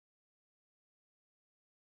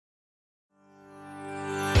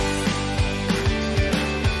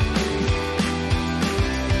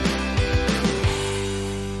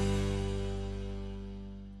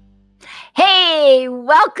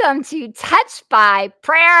Welcome to Touched by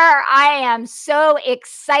Prayer. I am so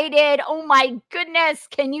excited. Oh my goodness.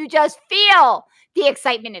 Can you just feel the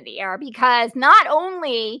excitement in the air? Because not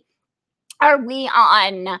only are we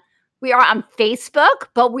are on Facebook,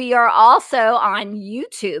 but we are also on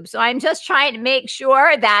YouTube. So I'm just trying to make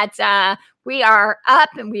sure that we are up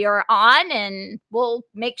and we are on, and we'll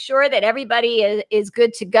make sure that everybody is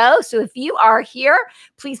good to go. So if you are here,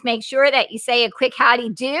 please make sure that you say a quick howdy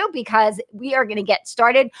do, because we are going to get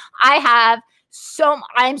started. I'm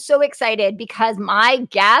so excited because my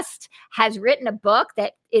guest has written a book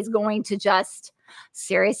that is going to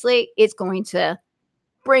it's going to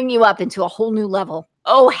bring you up into a whole new level.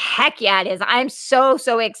 Oh, heck yeah, it is. I'm so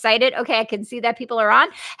excited. Okay, I can see that people are on.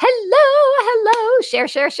 Hello. Share.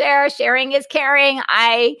 Sharing is caring.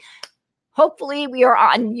 Hopefully we are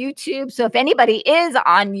on YouTube. So if anybody is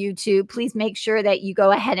on YouTube, please make sure that you go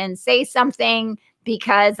ahead and say something,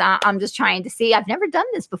 because I'm just trying to see. I've never done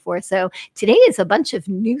this before. So today is a bunch of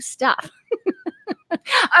new stuff.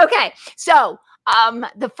 Okay, so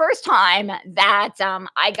the first time that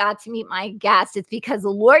I got to meet my guest, it's because the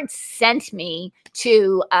Lord sent me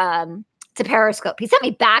to Periscope. He sent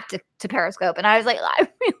me back to Periscope, and I was like, I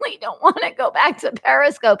really don't want to go back to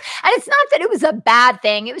Periscope. And it's not that it was a bad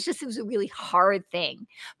thing; it was a really hard thing.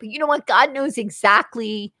 But you know what? God knows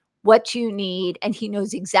exactly what you need, and He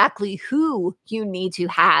knows exactly who you need to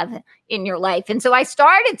have in your life. And so I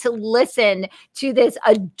started to listen to this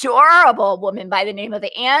adorable woman by the name of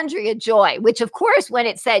Andrea Joy, which of course, when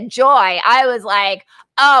it said Joy, I was like,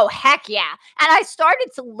 oh, heck yeah. And I started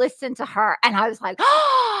to listen to her, and I was like,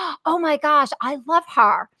 oh my gosh, I love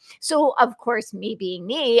her. So of course, me being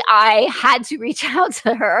me, I had to reach out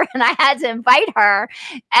to her, and I had to invite her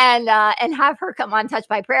and have her come on Touched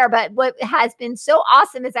by Prayer. But what has been so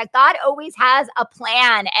awesome is that God always has a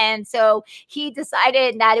plan. And so He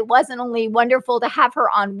decided that it wasn't only wonderful to have her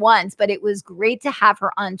on once, but it was great to have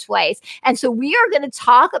her on twice. And so we are going to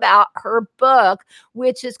talk about her book,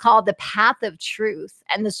 which is called The Path of Truth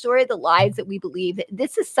and the Story of the Lies That We Believe.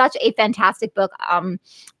 This is such a fantastic book.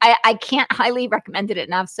 I can't highly recommend it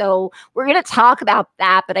enough. So we're going to talk about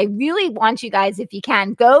that. But I really want you guys, if you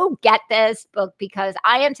can, go get this book, because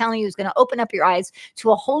I am telling you, it's going to open up your eyes to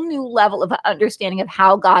a whole new level of understanding of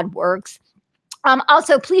how God works.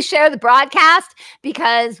 Also, please share the broadcast,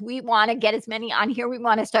 because we want to get as many on here. We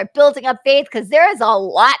want to start building up faith, because there is a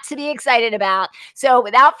lot to be excited about. So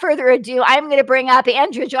without further ado, I'm going to bring up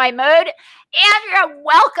Andrea Joy Moede. Andrea,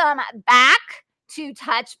 welcome back to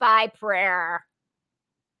Touched by Prayer.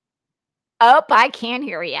 Oh, I can't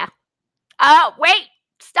hear you. Oh, wait,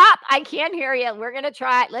 stop. I can't hear you. We're going to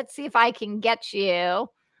try. Let's see if I can get you.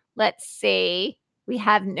 Let's see. We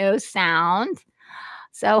have no sound.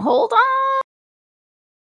 So hold on.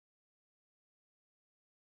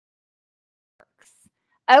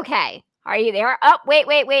 Okay. Are you there? Oh,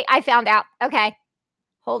 wait. I found out. Okay.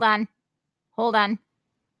 Hold on.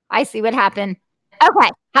 I see what happened. Okay.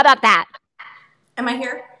 How about that? Am I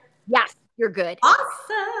here? Yes, you're good. Awesome.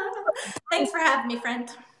 Thanks for having me, friend.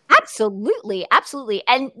 Absolutely.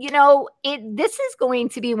 And this is going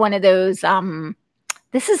to be one of those, I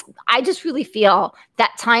just really feel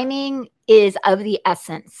that timing is of the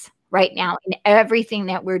essence right now in everything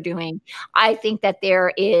that we're doing. I think that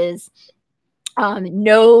there is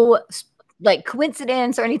no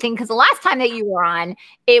coincidence or anything, because the last time that you were on,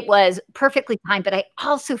 it was perfectly timed. But I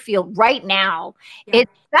also feel right now,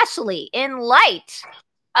 especially in light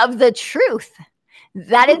of the truth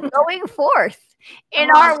that is going forth in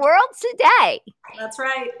our world today. That's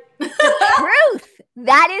right. The truth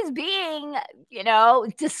that is being,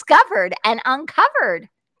 discovered and uncovered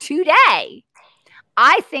today.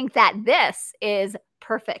 I think that this is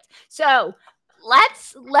perfect. So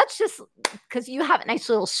let's just, because you have a nice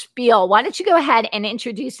little spiel, why don't you go ahead and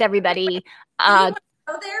introduce everybody? Go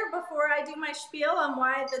there before I do my spiel on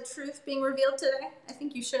why the truth being revealed today? I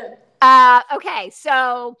think you should. Okay,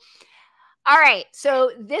 so all right,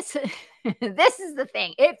 so this this is the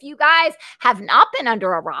thing. If you guys have not been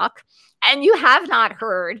under a rock and you have not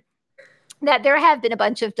heard that there have been a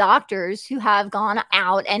bunch of doctors who have gone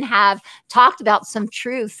out and have talked about some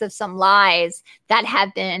truths of some lies that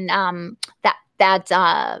have been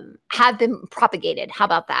have been propagated. How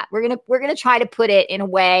about that? We're gonna try to put it in a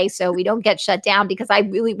way so we don't get shut down, because I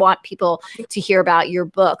really want people to hear about your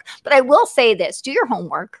book. But I will say this: do your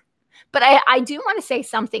homework. But I do want to say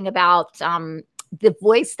something about the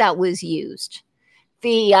voice that was used.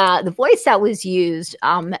 The voice that was used,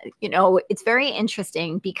 it's very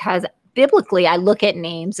interesting, because biblically I look at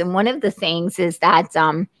names, and one of the things is that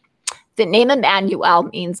the name Emmanuel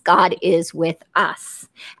means God is with us.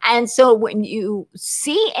 And so when you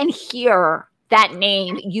see and hear that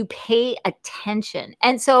name, you pay attention.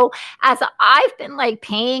 And so as I've been like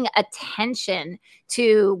paying attention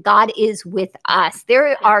to God is with us,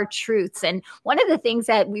 there are truths. And one of the things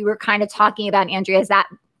that we were kind of talking about, Andrea, is that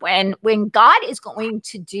when God is going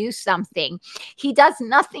to do something, he does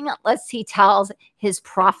nothing unless he tells his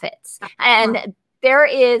prophets. And there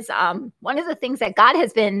is one of the things that God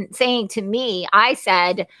has been saying to me. I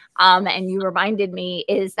said, and you reminded me,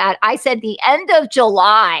 is that I said the end of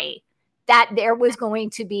July that there was going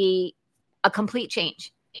to be a complete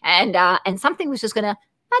change, and something was just going to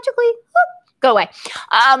magically go away.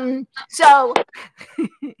 So,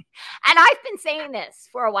 and I've been saying this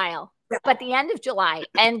for a while, but the end of July,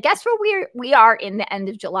 and guess where we are in the end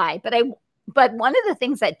of July. But one of the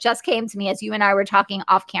things that just came to me as you and I were talking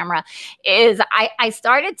off camera is I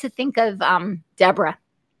started to think of Deborah.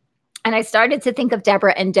 And I started to think of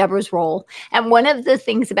Deborah and Deborah's role. And one of the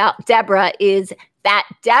things about Deborah is that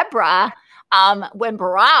Deborah, when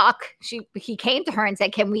Barak, he came to her and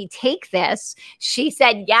said, "Can we take this?" She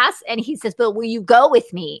said, "Yes." And he says, "But will you go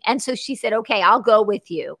with me?" And so she said, "Okay, I'll go with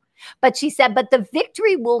you." But she said, "But the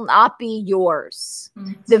victory will not be yours.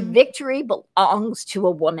 The victory belongs to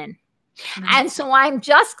a woman." And so I'm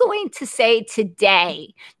just going to say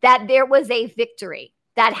today that there was a victory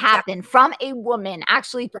that happened from a woman,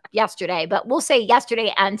 actually yesterday, but we'll say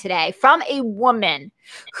yesterday and today, from a woman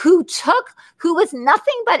who was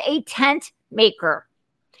nothing but a tent maker.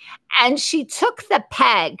 And she took the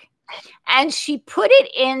peg and she put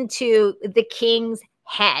it into the king's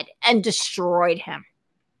head and destroyed him.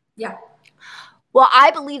 Yeah. Well,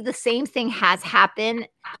 I believe the same thing has happened,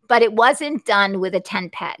 but it wasn't done with a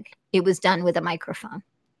tent peg. It was done with a microphone.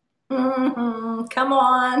 Mm-hmm. Come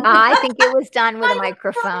on. I think it was done with a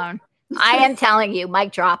microphone. I am telling you,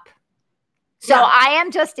 mic drop. So yeah. I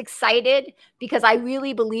am just excited because I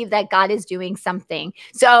really believe that God is doing something.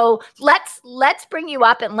 So let's bring you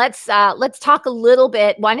up and let's talk a little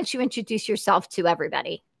bit. Why don't you introduce yourself to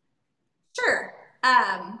everybody? Sure.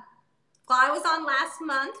 Well, I was on last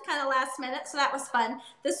month, kind of last minute, so that was fun.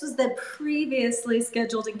 This was the previously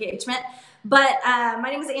scheduled engagement. But my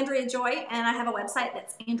name is Andrea Joy, and I have a website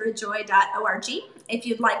that's andreajoy.org. If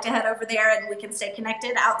you'd like to head over there and we can stay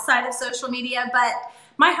connected outside of social media. But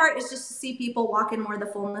my heart is just to see people walk in more of the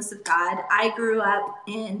fullness of God. I grew up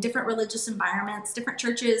in different religious environments, different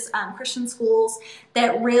churches, Christian schools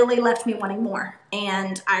that really left me wanting more.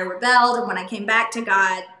 And I rebelled, and when I came back to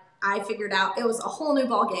God, I figured out it was a whole new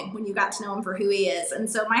ballgame when you got to know him for who he is. And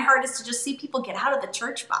so my heart is to just see people get out of the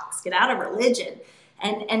church box, get out of religion,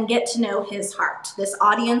 and get to know his heart, this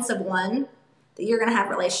audience of one that you're going to have a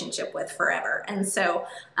relationship with forever. And so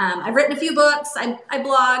I've written a few books. I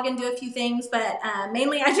blog and do a few things, but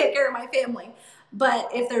mainly I take care of my family. But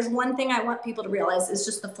if there's one thing I want people to realize is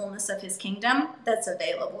just the fullness of his kingdom that's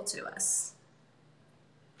available to us.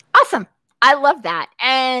 Awesome. I love that.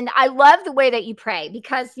 And I love the way that you pray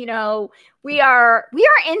because, you know, we are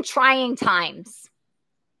in trying times.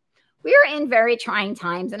 We are in very trying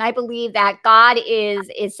times. And I believe that God is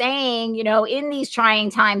saying, you know, in these trying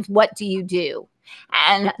times, what do you do?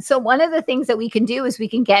 And so one of the things that we can do is we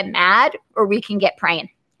can get mad or we can get praying.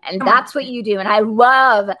 And that's what you do. And I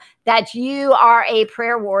love that you are a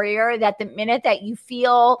prayer warrior, that the minute that you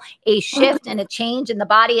feel a shift and a change in the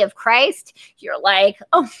body of Christ, you're like,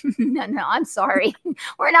 oh, no, I'm sorry.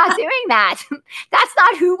 We're not doing that. That's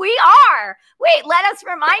not who we are. Wait, let us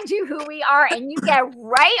remind you who we are. And you get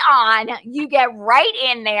right on, you get right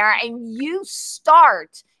in there and you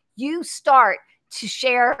start to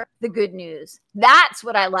share the good news. That's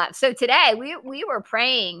what I love. So today we were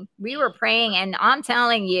praying, and I'm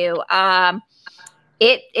telling you,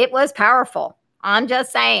 it was powerful. I'm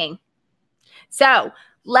just saying. So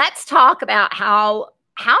let's talk about how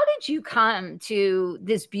did you come to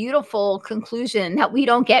this beautiful conclusion that we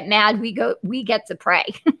don't get mad, we get to pray?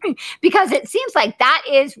 Because it seems like that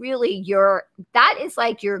is really that is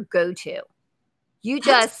like your go-to. You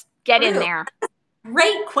just get in there.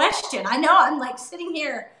 Great question. I know I'm like sitting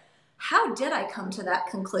here. How did I come to that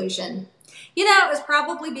conclusion? You know, it was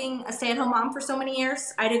probably being a stay-at-home mom for so many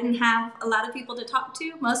years. I didn't have a lot of people to talk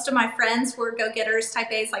to. Most of my friends were go-getters,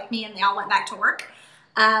 type A's like me, and they all went back to work.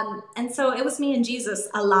 And so it was me and Jesus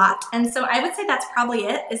a lot. And so I would say that's probably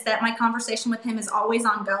it, is that my conversation with him is always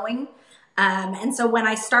ongoing. And so when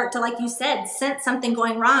I start to, like you said, sense something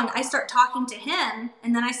going wrong, I start talking to him,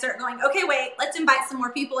 and then I start going, okay, wait, let's invite some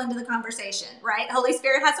more people into the conversation, right? Holy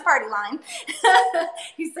Spirit has a party line.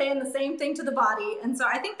 He's saying the same thing to the body. And so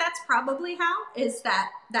I think that's probably how, is that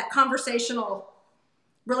conversational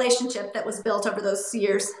relationship that was built over those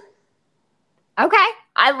years. Okay.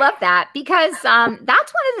 I love that because that's one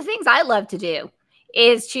of the things I love to do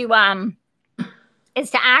is to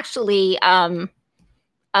is to actually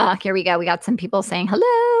here we go. We got some people saying hello,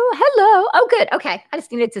 hello. Oh, good. Okay. I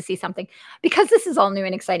just needed to see something because this is all new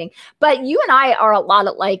and exciting. But you and I are a lot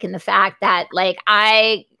alike in the fact that like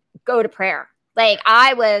I go to prayer. Like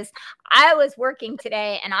I was working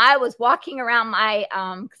today and I was walking around my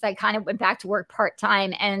because I kind of went back to work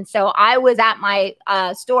part-time. And so I was at my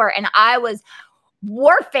store and I was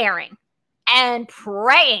warfaring and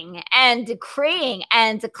praying and decreeing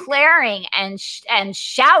and declaring and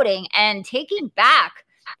shouting and taking back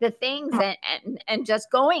the things and just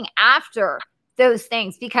going after those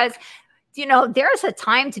things because there's a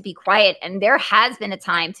time to be quiet and there has been a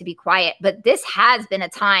time to be quiet, but this has been a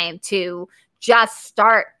time to just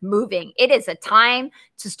start moving. It is a time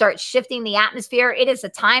to start shifting the atmosphere. It is a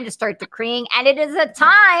time to start decreeing, and it is a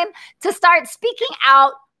time to start speaking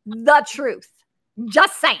out the truth.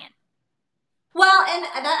 Just saying. Well, and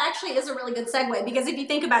that actually is a really good segue because if you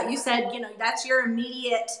think about, you said, that's your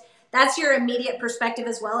immediate perspective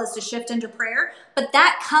as well as to shift into prayer. But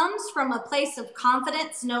that comes from a place of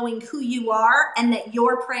confidence, knowing who you are and that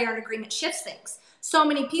your prayer and agreement shifts things. So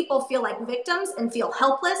many people feel like victims and feel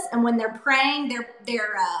helpless, and when they're praying,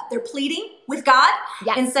 they're pleading with God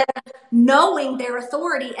instead of knowing their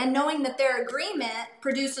authority and knowing that their agreement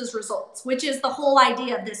produces results, which is the whole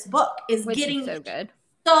idea of this book, is getting so good.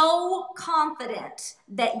 So confident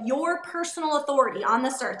that your personal authority on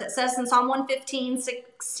this earth, it says in Psalm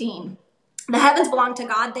 115:16, the heavens belong to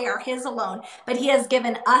God, they are his alone, but he has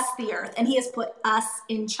given us the earth and he has put us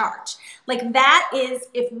in charge. Like that is,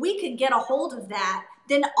 if we could get a hold of that,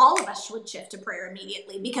 then all of us would shift to prayer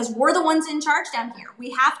immediately because we're the ones in charge down here.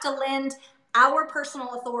 We have to lend our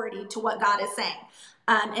personal authority to what God is saying.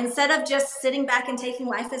 Instead of just sitting back and taking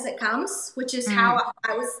life as it comes, which is how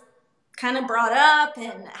I was kind of brought up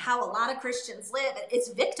and how a lot of Christians live. It's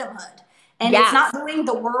victimhood, and it's not doing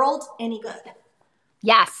the world any good.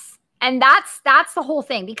 Yes. And that's the whole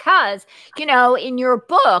thing because, in your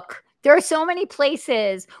book, there are so many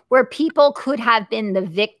places where people could have been the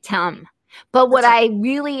victim. But what I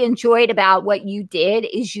really enjoyed about what you did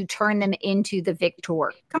is you turned them into the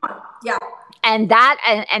victor. Come on. Yeah. And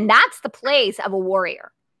that's the place of a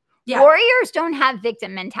warrior. Yeah. Warriors don't have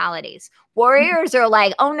victim mentalities. Warriors are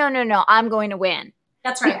like, oh, no, I'm going to win.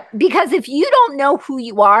 That's right. Because if you don't know who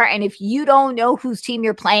you are and if you don't know whose team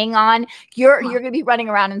you're playing on, you're going to be running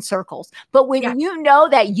around in circles. But when you know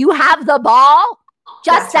that you have the ball,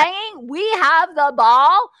 we have the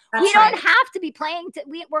ball. We don't have to be playing.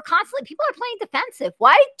 We're constantly, people are playing defensive.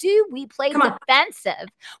 Why do we play defensive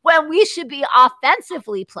when we should be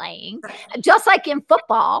offensively playing, just like in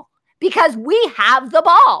football? Because we have the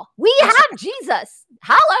ball. We have Jesus.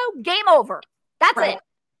 Hello, game over. That's it.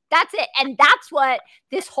 That's it. And that's what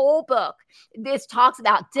this whole book, this talks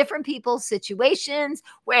about different people's situations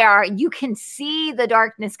where you can see the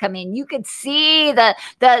darkness come in. You could see the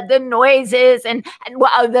noises and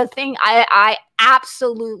the thing I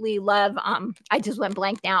absolutely love. I just went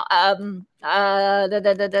blank now. I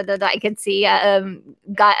could see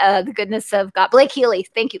God, the goodness of God. Blake Healy.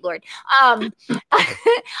 Thank you, Lord.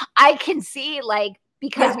 I can see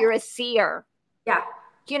because you're a seer. Yeah.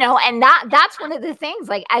 And that's one of the things,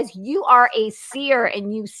 like, as you are a seer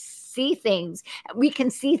and you see things, we can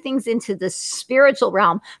see things into the spiritual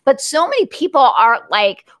realm. But so many people are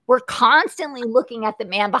like, we're constantly looking at the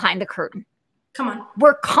man behind the curtain. Come on.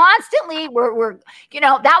 We're constantly, we're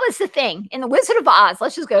that was the thing in the Wizard of Oz.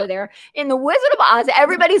 Let's just go there. In the Wizard of Oz,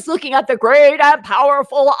 everybody's looking at the great and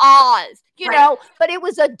powerful Oz, but it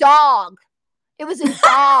was a dog. It was a dog.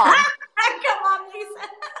 Come on, Lisa.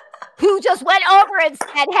 Who just went over and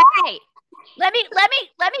said, hey, let me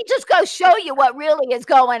just go show you what really is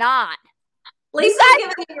going on. Lisa's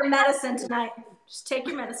giving you your medicine tonight. Just take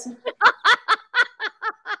your medicine.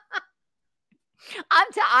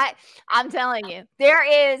 I'm telling you,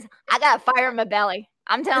 I got a fire in my belly.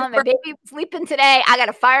 I'm telling my baby sleeping today. I got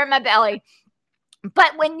a fire in my belly.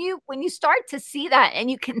 But when you start to see that, and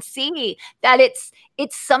you can see that it's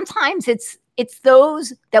sometimes it's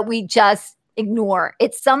those that we just ignore.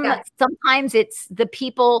 Sometimes it's the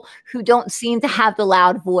people who don't seem to have the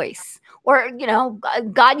loud voice, or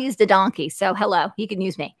God used a donkey, so hello, he can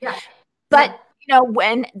use me. But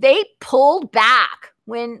when they pulled back,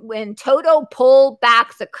 when Toto pulled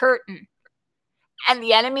back the curtain and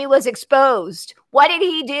the enemy was exposed, what did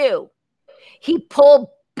he do? He pulled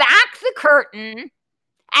back the curtain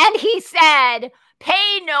and he said,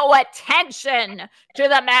 pay no attention to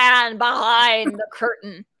the man behind the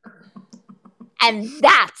curtain. And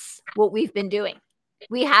that's what we've been doing.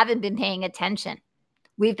 We haven't been paying attention.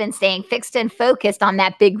 We've been staying fixed and focused on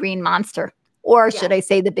that big green monster, or should I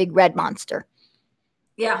say the big red monster?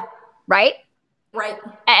 Yeah. Right? Right.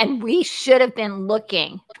 And we should have been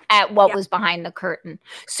looking at what Yeah. was behind the curtain.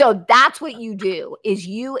 So that's what you do, is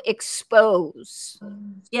you expose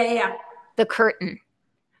Yeah. Yeah. the curtain.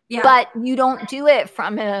 Yeah. But you don't do it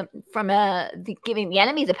from giving the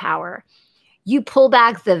enemy the power. You pull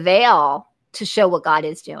back the veil to show what God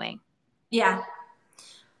is doing. Yeah.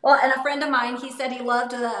 Well, and a friend of mine, he said he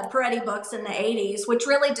loved the Peretti books in the 80s, which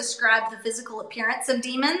really described the physical appearance of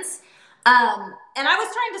demons. And I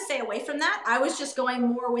was trying to stay away from that. I was just going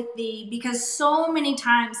more with because so many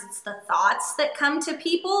times it's the thoughts that come to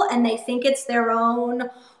people and they think it's their own,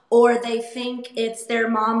 or they think it's their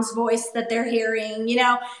mom's voice that they're hearing.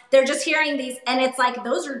 They're just hearing these, and it's like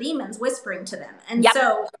those are demons whispering to them. And Yep.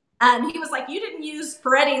 so he was like, you didn't use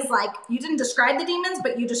Peretti's, like, you didn't describe the demons,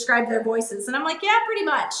 but you described their voices. And I'm like, yeah, pretty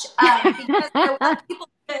much. Because I want people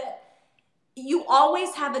to, you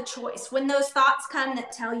always have a choice. When those thoughts come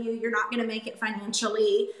that tell you you're not going to make it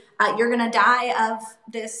financially, you're going to die of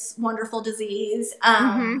this wonderful disease,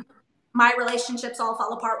 my relationships all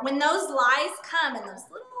fall apart. When those lies come and those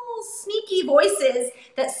little sneaky voices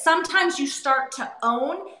that sometimes you start to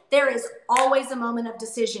own, there is always a moment of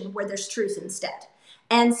decision where there's truth instead.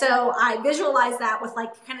 And so I visualize that with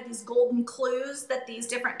like kind of these golden clues that these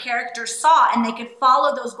different characters saw, and they could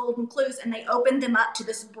follow those golden clues and they opened them up to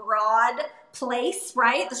this broad place,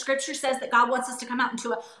 right? The scripture says that God wants us to come out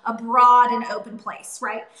into a broad and open place,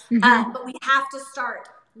 right? But we have to start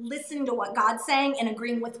listening to what God's saying and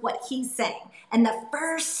agreeing with what he's saying. And the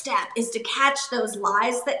first step is to catch those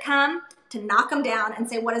lies that come, to knock them down and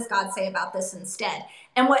say, what does God say about this instead?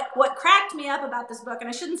 And what cracked me up about this book, and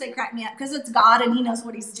I shouldn't say crack me up because it's God and he knows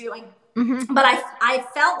what he's doing. But I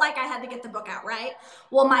felt like I had to get the book out, right?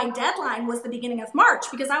 Well, my deadline was the beginning of March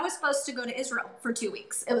because I was supposed to go to Israel for 2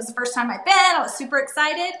 weeks. It was the first time I'd been. I was super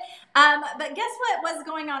excited. But guess what was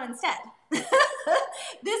going on instead?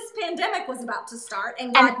 This pandemic was about to start,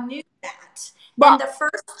 and God knew that. Well, and the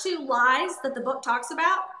first 2 lies that the book talks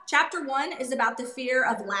about, chapter 1 is about the fear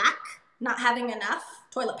of lack, not having enough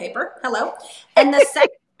toilet paper. Hello. And the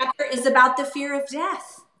second chapter is about the fear of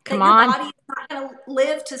death. That your body is not going to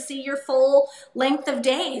live to see your full length of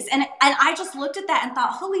days. And I just looked at that and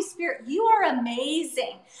thought, Holy Spirit, you are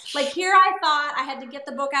amazing. Like, here I thought I had to get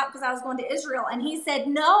the book out because I was going to Israel. And he said,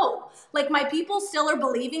 no, like, my people still are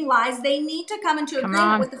believing lies. They need to come into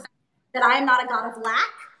agreement with the fact that I am not a God of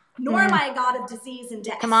lack, nor am I a God of disease and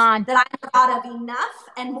death. That I am a God of enough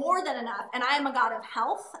and more than enough. And I am a God of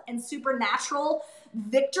health and supernatural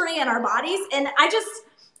victory in our bodies. And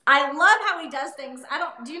I love how he does things.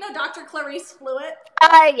 Do you know Dr. Clarice Fluitt?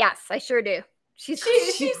 Yes, I sure do. She said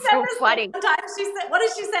so this funny. One time she said, what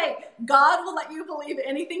did she say? God will let you believe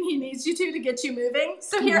anything he needs you to get you moving.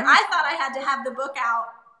 So here I thought I had to have the book out,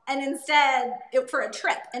 and instead for a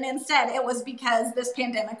trip. And instead it was because this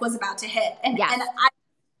pandemic was about to hit. And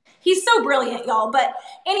he's so brilliant, y'all. But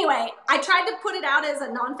anyway, I tried to put it out as a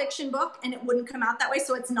nonfiction book, and it wouldn't come out that way.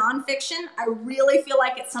 So it's nonfiction. I really feel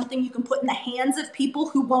like it's something you can put in the hands of people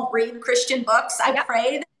who won't read Christian books. I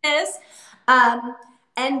pray that it is.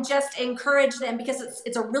 And just encourage them, because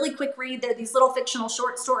it's a really quick read. They're these little fictional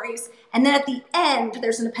short stories. And then at the end,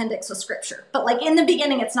 there's an appendix of scripture. But like in the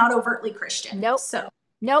beginning, it's not overtly Christian. Nope.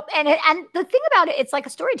 And the thing about it, it's like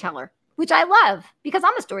a storyteller, which I love because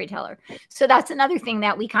I'm a storyteller. So that's another thing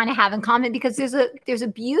that we kind of have in common, because there's a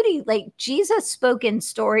beauty, like Jesus spoke in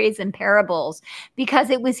stories and parables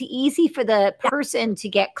because it was easy for the person to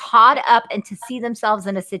get caught up and to see themselves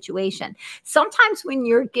in a situation. Sometimes when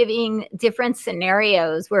you're giving different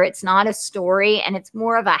scenarios where it's not a story and it's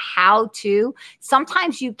more of a how-to,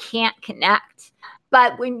 sometimes you can't connect.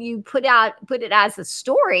 But when you put it as a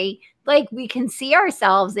story, like, we can see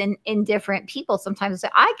ourselves in different people. Sometimes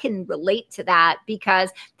I can relate to that because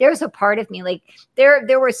there's a part of me, like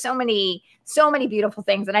there were so many beautiful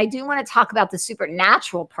things. And I do want to talk about the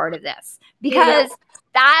supernatural part of this, because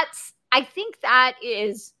I think that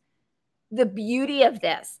is the beauty of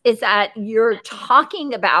this, is that you're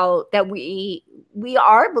talking about that we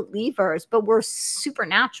are believers, but we're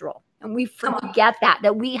supernatural. And we forget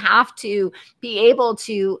that we have to be able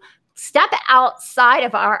to step outside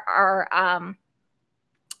of our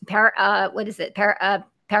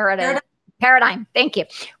paradigm. Thank you.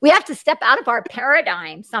 We have to step out of our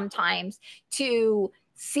paradigm sometimes to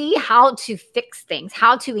see how to fix things,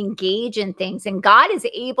 how to engage in things. And God is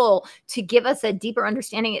able to give us a deeper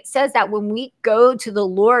understanding. It says that when we go to the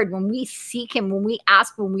Lord, when we seek him, when we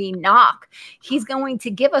ask, when we knock, he's going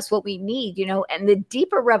to give us what we need, and the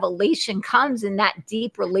deeper revelation comes in that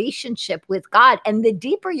deep relationship with God. And the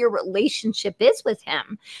deeper your relationship is with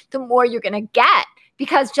him, the more you're going to get.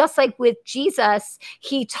 Because just like with Jesus,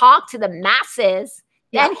 he talked to the masses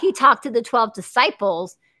Then he talked to the 12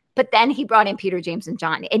 disciples, but then he brought in Peter, James, and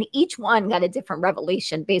John, and each one got a different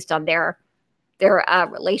revelation based on their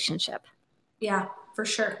relationship. Yeah, for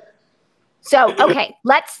sure. So, okay,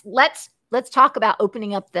 let's talk about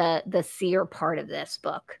opening up the seer part of this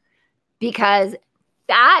book, because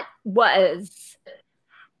that was,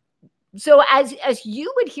 so as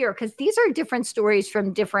you would hear, because these are different stories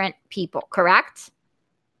from different people, correct?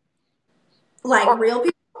 Like real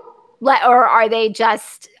people? Or are they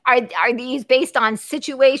just, are these based on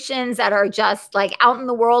situations that are just like out in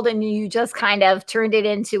the world and you just kind of turned it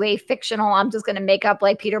into a fictional, I'm just going to make up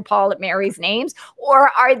like Peter, Paul, and Mary's names? Or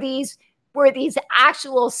were these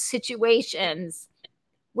actual situations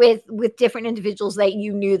with different individuals that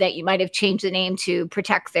you knew that you might have changed the name to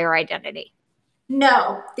protect their identity?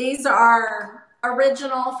 No, these are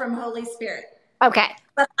original from Holy Spirit. Okay.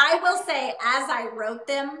 But I will say, as I wrote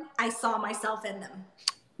them, I saw myself in them.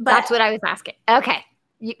 But, that's what I was asking. Okay.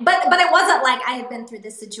 But it wasn't like I had been through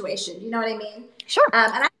this situation. You know what I mean? Sure.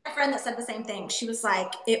 And I had a friend that said the same thing. She was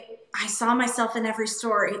like, I saw myself in every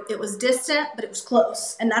story. It was distant, but it was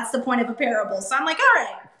close. And that's the point of a parable. So I'm like, all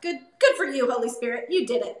right, good for you, Holy Spirit. You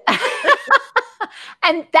did it.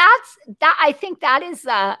 And I think that is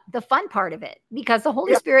the fun part of it, because the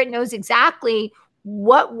Holy Spirit knows exactly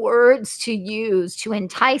what words to use to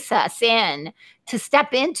entice us in, to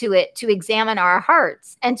step into it, to examine our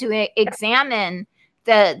hearts and to examine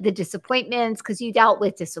the disappointments, because you dealt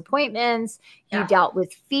with disappointments, you dealt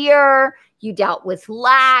with fear, you dealt with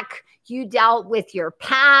lack, you dealt with your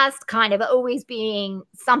past kind of always being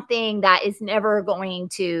something that is never you're going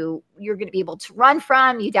to be able to run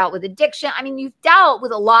from. You dealt with addiction. I mean, you've dealt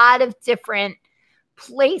with a lot of different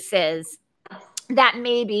places that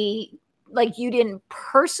maybe like you didn't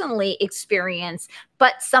personally experience,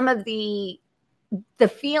 but some of the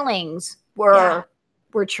feelings were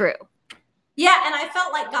true. Yeah, and I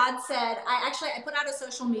felt like God said, I put out a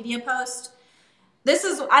social media post. This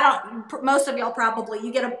is, most of y'all probably,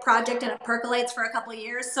 you get a project and it percolates for a couple of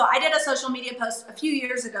years. So I did a social media post a few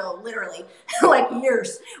years ago, literally, like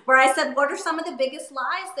years, where I said, what are some of the biggest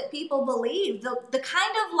lies that people believe? The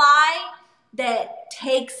kind of lie that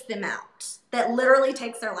takes them out, that literally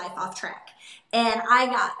takes their life off track. And I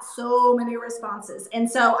got so many responses.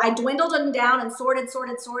 And so I dwindled them down and sorted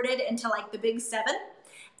into like the big 7.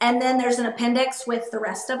 And then there's an appendix with the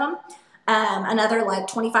rest of them, another like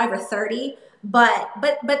 25 or 30. But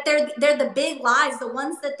they're the big lies, the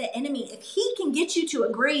ones that the enemy, if he can get you to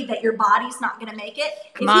agree that your body's not going to make it,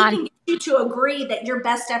 if he can get you to agree that your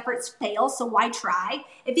best efforts fail, so why try?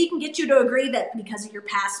 If he can get you to agree that because of your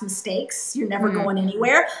past mistakes, you're never going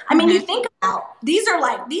anywhere. I mean, you think about, these are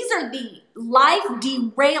the life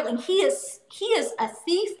derailing. He is a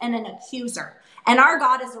thief and an accuser. And our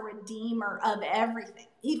God is a redeemer of everything,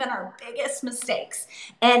 even our biggest mistakes.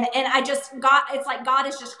 And it's like God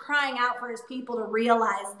is just crying out for his people to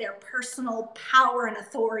realize their personal power and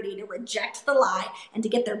authority to reject the lie and to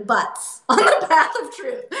get their butts on the path of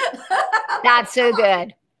truth. That's so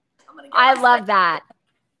good. I love that.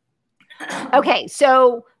 Okay,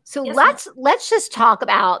 so yes, let's just talk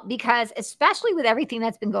about, because especially with everything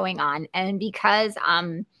that's been going on, and because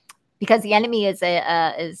the enemy is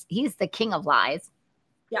he's the king of lies.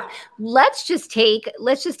 Yeah. Let's just take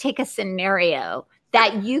a scenario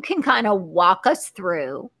that you can kind of walk us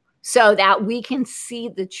through so that we can see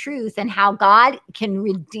the truth and how God can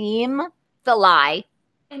redeem the lie.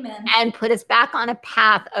 Amen. And put us back on a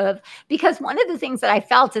path of, because one of the things that I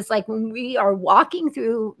felt is like when we are walking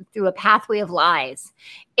through a pathway of lies,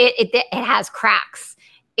 it has cracks.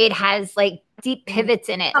 It has like deep pivots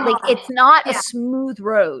in it. Like it's not a smooth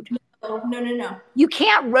road. No. You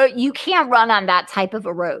can't run on that type of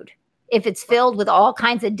a road if it's filled with all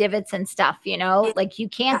kinds of divots and stuff, you know, like you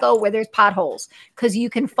can't go where there's potholes, because you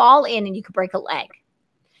can fall in and you could break a leg.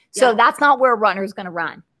 So that's not where a runner is going to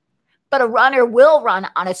run. But a runner will run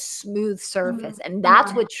on a smooth surface. And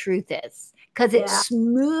that's what truth is, because it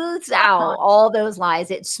smooths out all those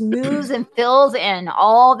lies. It smooths and fills in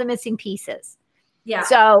all the missing pieces. Yeah.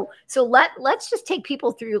 So let's just take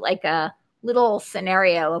people through like a little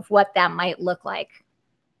scenario of what that might look like.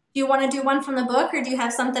 Do you want to do one from the book, or do you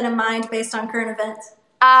have something in mind based on current events?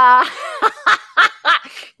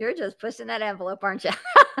 You're just pushing that envelope, aren't you?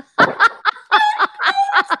 That's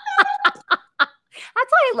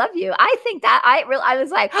why I love you. I think that I was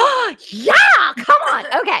like, oh, yeah, come on.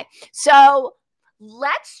 Okay. So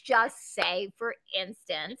let's just say, for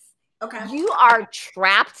instance, you are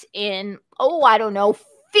trapped in, I don't know,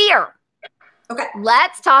 fear. Okay.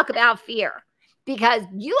 Let's talk about fear, because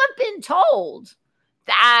you have been told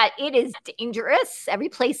that it is dangerous every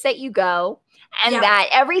place that you go, and Yep. that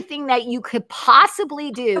everything that you could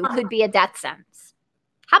possibly do could be a death sentence.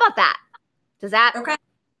 How about that? Does that Okay.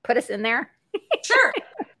 put us in there? Sure.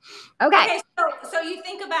 Okay. Okay. So you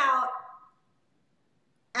think about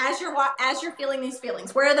as you're feeling these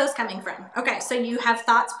feelings, where are those coming from? Okay, so you have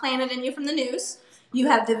thoughts planted in you from the news. You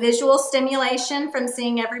have the visual stimulation from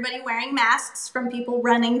seeing everybody wearing masks, from people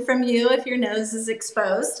running from you if your nose is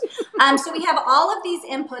exposed. So we have all of these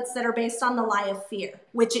inputs that are based on the lie of fear,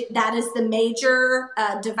 which that is the major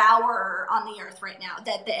devourer on the earth right now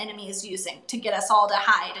that the enemy is using to get us all to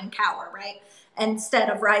hide and cower, right? Instead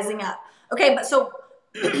of rising up. Okay, but so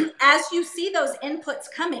as you see those inputs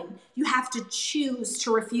coming, you have to choose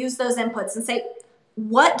to refuse those inputs and say,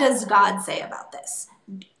 what does God say about this?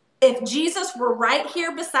 If Jesus were right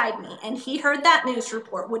here beside me and he heard that news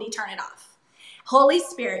report, would he turn it off? Holy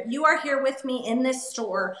Spirit, you are here with me in this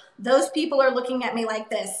store. Those people are looking at me like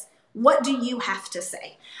this. What do you have to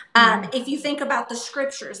say? If you think about the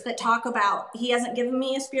scriptures that talk about, he hasn't given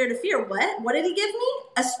me a spirit of fear. What did he give me?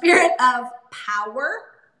 A spirit of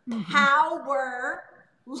power, power,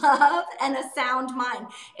 love, and a sound mind.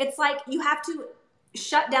 It's like you have to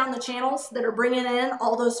shut down the channels that are bringing in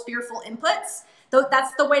all those fearful inputs.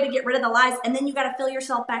 That's the way to get rid of the lies. And then you got to fill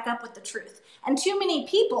yourself back up with the truth. And too many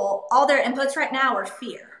people, all their inputs right now are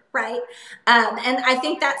fear, right? And I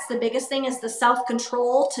think that's the biggest thing is the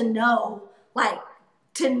self-control to know,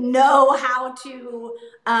 how to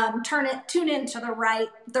tune into the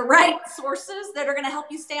right sources that are going to help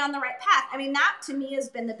you stay on the right path. I mean, that to me has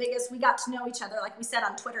been the biggest. We got to know each other, like we said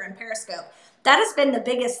on Twitter and Periscope. That has been the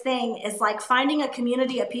biggest thing is like finding a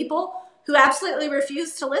community of people who absolutely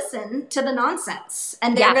refuse to listen to the nonsense,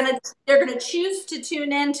 and they're gonna choose to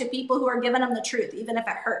tune in to people who are giving them the truth, even if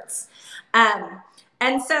it hurts.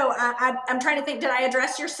 And so I'm trying to think. Did I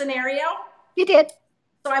address your scenario? You did.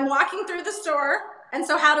 So I'm walking through the store, and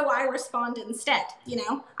so how do I respond instead?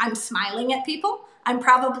 I'm smiling at people. I'm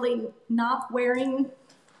probably not wearing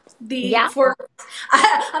for.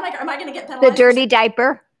 I'm like, am I going to get penalized? The dirty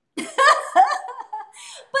diaper.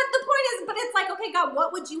 But the point is, it's like, okay, God,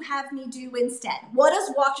 what would you have me do instead? What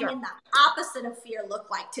does walking in the opposite of fear look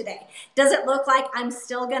like today? Does it look like I'm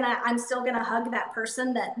still gonna hug that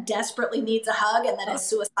person that desperately needs a hug and that is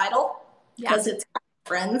suicidal because it's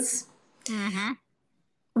friends? Mm-hmm.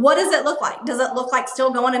 What does it look like? Does it look like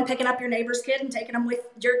still going and picking up your neighbor's kid and taking them with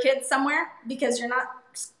your kids somewhere because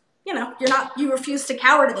you refuse to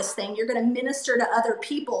cower to this thing? You're going to minister to other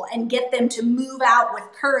people and get them to move out with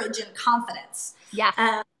courage and confidence. Yes.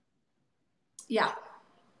 Yeah.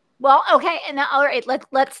 Well, okay, and now, all right,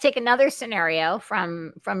 let's take another scenario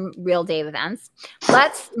from real day events.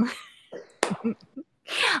 Let's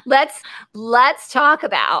talk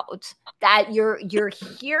about that. You're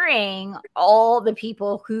hearing all the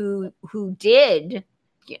people who did,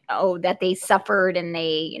 that they suffered and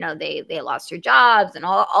they lost their jobs and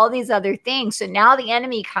all these other things. So now the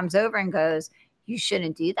enemy comes over and goes, you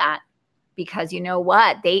shouldn't do that, because you know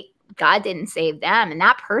what? God didn't save them, and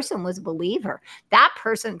that person was a believer. That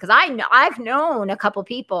person, because I've known a couple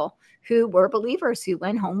people who were believers who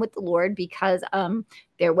went home with the Lord because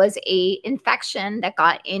there was a infection that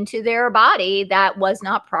got into their body that was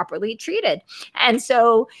not properly treated. And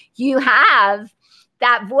so you have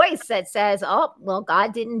that voice that says, oh, well,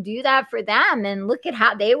 God didn't do that for them, and look at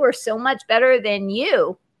how they were so much better than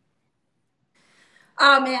you.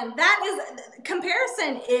 Oh man,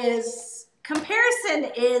 comparison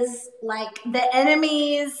is like the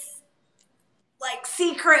enemy's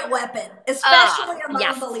secret weapon, especially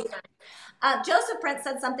among believers. Joseph Prince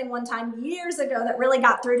said something one time years ago that really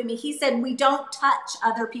got through to me. He said, we don't touch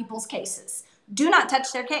other people's cases. Do not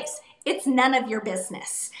touch their case. It's none of your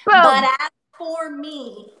business. Boom. But as for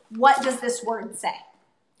me, what does this word say?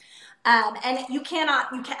 And you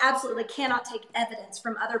absolutely cannot take evidence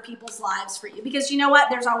from other people's lives for you, because you know what?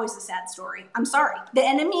 There's always a sad story. I'm sorry. The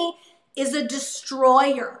enemy is a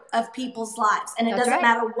destroyer of people's lives. And it doesn't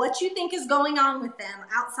matter what you think is going on with them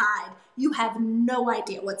outside. You have no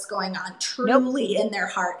idea what's going on truly in their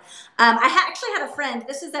heart. I actually had a friend.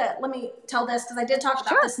 Let me tell this because I did talk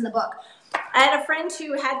about this in the book. I had a friend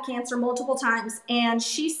who had cancer multiple times, and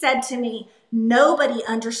she said to me, nobody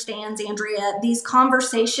understands, Andrea, these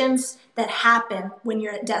conversations that happen when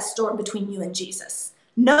you're at death's door between you and Jesus.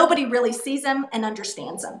 Nobody really sees them and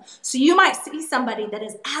understands them. So you might see somebody that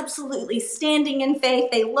is absolutely standing in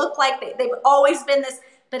faith. They look like they've always been this,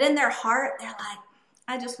 but in their heart, they're like,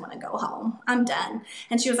 I just want to go home. I'm done.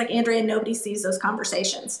 And she was like, Andrea, nobody sees those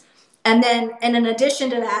conversations. And then, and in addition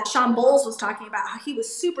to that, Sean Bowles was talking about how he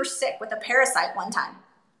was super sick with a parasite one time.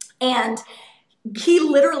 And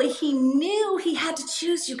he knew he had to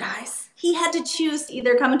choose, you guys. He had to choose to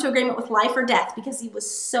either come into agreement with life or death because he was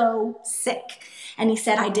so sick. And he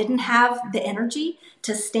said, I didn't have the energy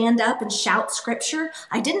to stand up and shout scripture.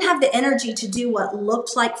 I didn't have the energy to do what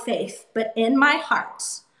looked like faith. But in my heart,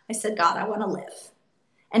 I said, God, I want to live.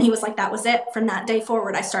 And he was like, that was it. From that day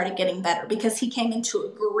forward, I started getting better because he came into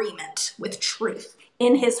agreement with truth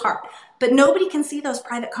in his heart. But nobody can see those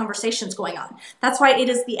private conversations going on. That's why it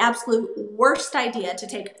is the absolute worst idea to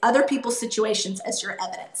take other people's situations as your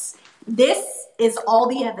evidence. This is all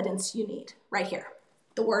the evidence you need right here,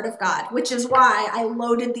 the Word of God, which is why I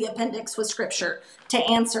loaded the appendix with scripture to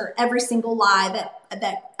answer every single lie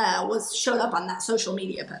that was showed up on that social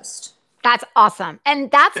media post. That's awesome. And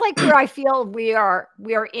that's like where I feel we are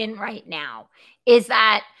in right now, is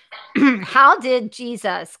that how did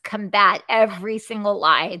Jesus combat every single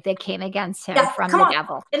lie that came against him from the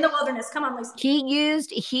devil? In the wilderness. Come on, Lisa. He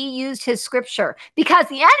used his scripture, because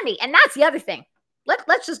the enemy, and that's the other thing.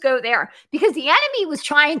 Let's just go there, because the enemy was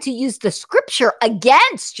trying to use the scripture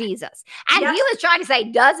against Jesus. And he was trying to say,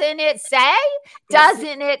 doesn't it say?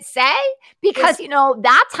 Doesn't it say? Because,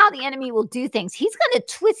 that's how the enemy will do things. He's going to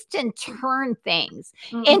twist and turn things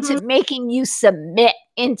into making you submit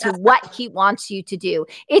into what he wants you to do.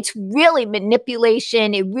 It's really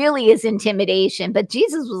manipulation. It really is intimidation. But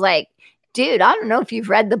Jesus was like, dude, I don't know if you've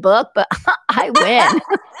read the book, but I win.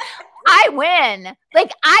 I win.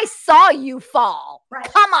 Like, I saw you fall. Right.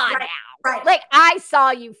 Come on now. Right. Like, I saw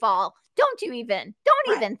you fall. Don't even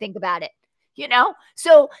think about it.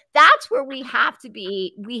 So that's where we have to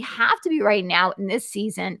be. We have to be right now in this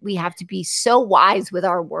season. We have to be so wise with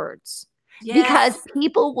our words, because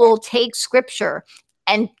people will take scripture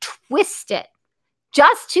and twist it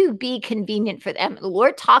just to be convenient for them. The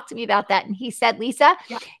Lord talked to me about that. And he said, Lisa,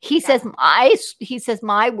 he says,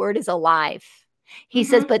 my word is alive. He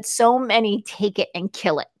says, but so many take it and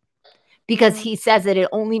kill it, because he says that it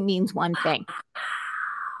only means one thing.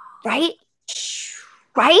 Right?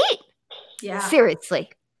 Right? Yeah. Seriously.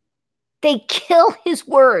 They kill his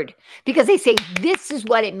word because they say, this is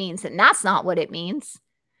what it means. And that's not what it means.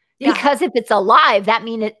 Yeah. Because if it's alive, that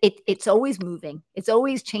means it's always moving. It's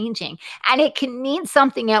always changing. And it can mean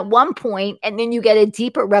something at one point, and then you get a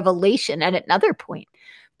deeper revelation at another point.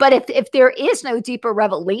 But if there is no deeper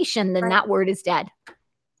revelation, then that word is dead.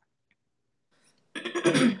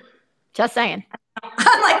 Just saying.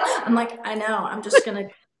 I'm like, I know. I'm just going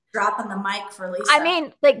to drop on the mic for Lisa. I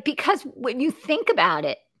mean, because when you think about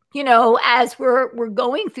it, as we're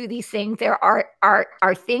going through these things, there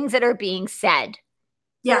are things that are being said.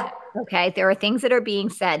 Yeah. Okay. There are things that are being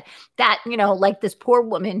said that, like this poor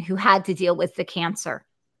woman who had to deal with the cancer.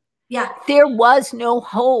 Yeah. There was no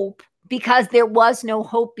hope, because there was no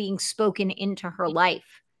hope being spoken into her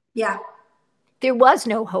life. Yeah. There was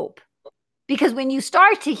no hope, because when you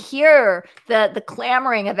start to hear the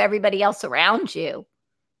clamoring of everybody else around you,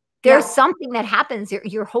 there's something that happens.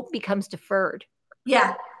 Your hope becomes deferred.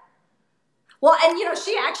 Yeah. Well, and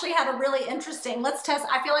she actually had a really interesting, I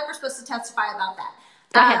feel like we're supposed to testify about that.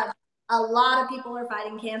 Go ahead. A lot of people are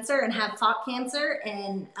fighting cancer and have fought cancer,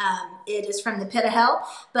 and it is from the pit of hell.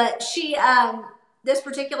 But this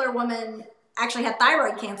particular woman actually had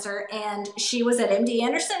thyroid cancer, and she was at MD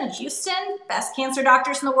Anderson in Houston, best cancer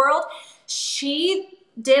doctors in the world. She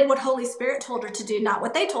did what Holy Spirit told her to do, not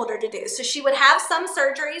what they told her to do. So she would have some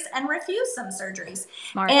surgeries and refuse some surgeries.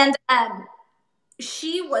 Smart. And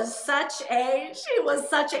she was such a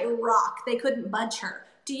rock. They couldn't budge her.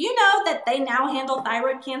 Do you know that they now handle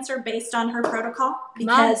thyroid cancer based on her protocol?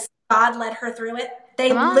 Because God led her through it.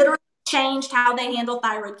 They literally changed how they handle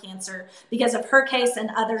thyroid cancer because of her case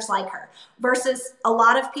and others like her. Versus a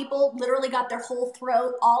lot of people literally got their whole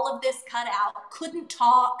throat, all of this cut out, couldn't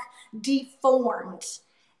talk, deformed.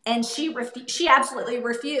 And she absolutely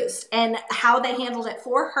refused. And how they handled it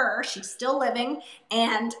for her, she's still living,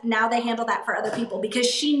 and now they handle that for other people, because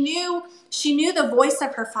she knew the voice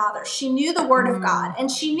of her Father. She knew the Word of God, and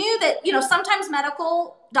she knew that sometimes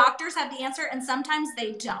medical doctors have the answer, and sometimes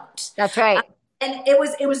they don't. That's right. And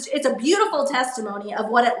it's a beautiful testimony of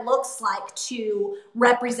what it looks like to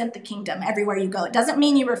represent the kingdom everywhere you go. It doesn't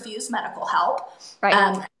mean you refuse medical help.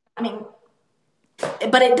 Right.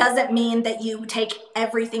 But it doesn't mean that you take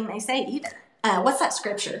everything they say either. What's that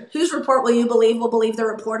scripture? Whose report will you believe? Will believe the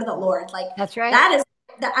report of the Lord. That's right. That is,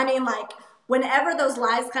 whenever those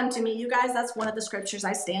lies come to me, you guys, that's one of the scriptures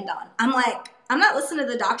I stand on. I'm like, I'm not listening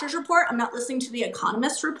to the doctor's report. I'm not listening to the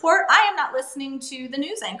economist's report. I am not listening to the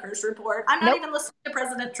news anchor's report. I'm not even listening to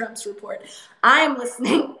President Trump's report. I am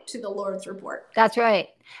listening to the Lord's report. That's right.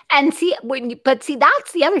 And see,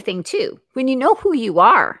 that's the other thing too. When you know who you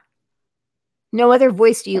are, No other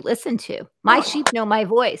voice do you listen to. My Oh, sheep know my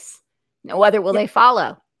voice. No other will yeah. they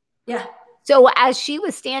follow. Yeah. So as she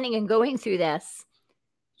was standing and going through this,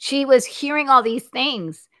 she was hearing all these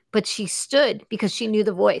things, but she stood because she knew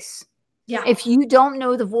the voice. Yeah. If you don't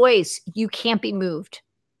know the voice, you can't be moved.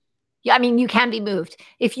 Yeah, I mean, you can be moved.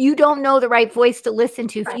 If you don't know the right voice to listen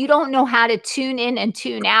to, if Right. you don't know how to tune in and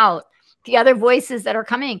tune out the other voices that are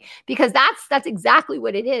coming, because that's exactly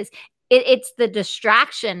what it is. It's the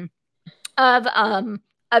distraction of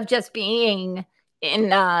just being in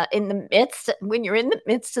the midst, when you're in the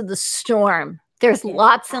midst of the storm. There's Yeah.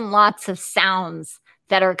 lots and lots of sounds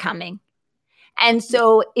that are coming. And Yeah.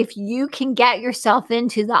 so if you can get yourself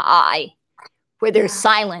into the eye where there's Yeah.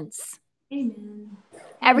 silence, Amen.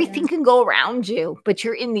 everything Amen. can go around you, but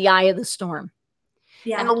you're in the eye of the storm.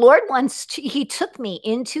 And Yeah. the Lord he took me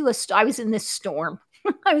into I was in this storm.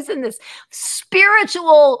 I was in this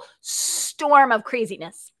spiritual storm of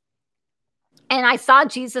craziness. And I saw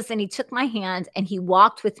Jesus, and he took my hand and he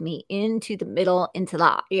walked with me into the middle, into the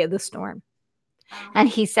eye of the storm. Wow. And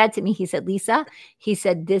he said to me, he said, Lisa, he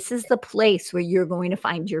said, this is the place where you're going to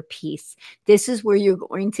find your peace. This is where you're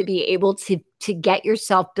going to be able to get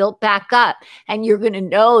yourself built back up. And you're going to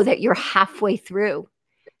know that you're halfway through.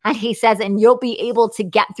 And he says, and you'll be able to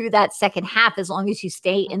get through that second half as long as you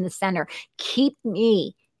stay in the center. Keep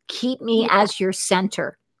me Yeah. as your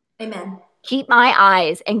center. Amen. Keep my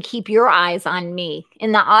eyes and keep your eyes on me.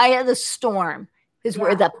 In the eye of the storm is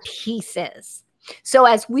where Yeah. the peace is. So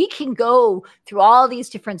as we can go through all these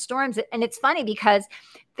different storms, and it's funny because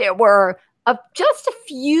there were just a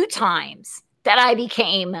few times that I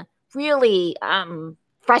became really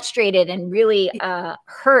frustrated and really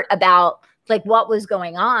hurt about like what was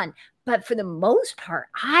going on. But for the most part,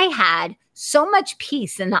 I had so much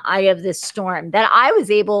peace in the eye of this storm that I was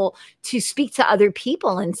able to speak to other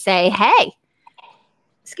people and say, hey,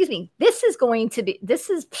 excuse me, this is,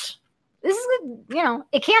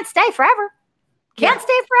 it can't stay forever. Yeah. Can't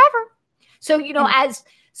stay forever. So, Amen.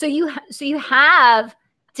 you have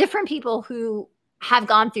different people who have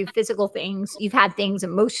gone through physical things. You've had things,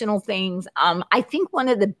 emotional things. I think one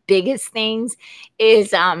of the biggest things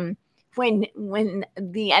is when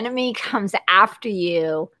the enemy comes after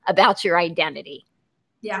you about your identity.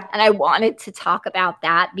 Yeah. And I wanted to talk about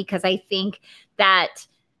that because I think that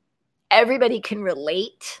everybody can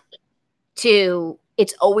relate to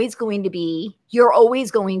it's always going to be, you're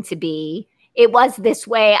always going to be, it was this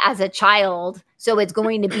way as a child, so it's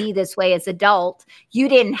going to be this way as adult. You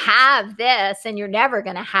didn't have this and you're never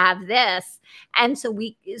going to have this. And so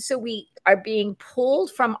we are being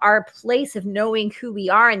pulled from our place of knowing who we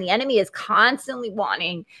are, and the enemy is constantly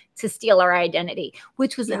wanting to steal our identity,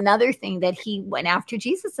 which was Yeah. another thing that he went after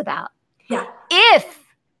Jesus about. Yeah.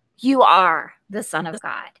 If you are the Son of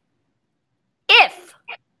God, if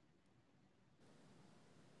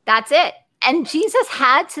that's it. And Jesus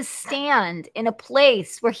had to stand in a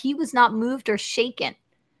place where he was not moved or shaken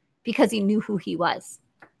because he knew who he was.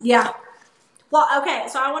 Yeah. Well, okay.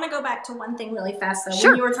 So I want to go back to one thing really fast, though.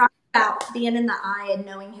 Sure. When you were talking about being in the eye and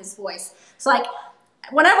knowing his voice. So, like,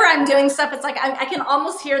 whenever I'm doing stuff, it's like I can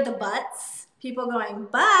almost hear the buts. People going,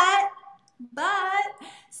 but.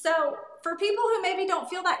 So, for people who maybe don't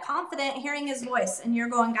feel that confident hearing his voice, and you're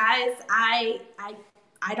going, guys, I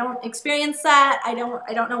don't experience that. I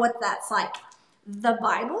don't know what that's like. The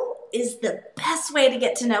Bible is the best way to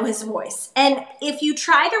get to know his voice. And if you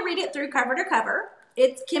try to read it through cover to cover,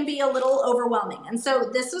 it can be a little overwhelming. And so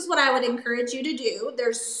this is what I would encourage you to do.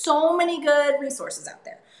 There's so many good resources out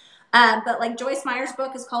there. But like Joyce Meyer's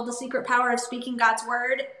book is called The Secret Power of Speaking God's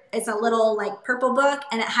Word. It's a little like purple book,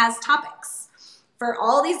 and it has topics for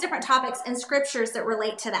all these different topics and scriptures that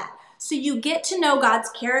relate to that. So you get to know God's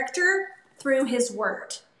character through his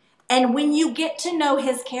word. And when you get to know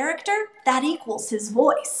his character, that equals his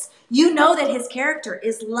voice. You know that his character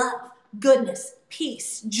is love, goodness,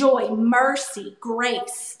 peace, joy, mercy,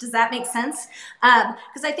 grace. Does that make sense?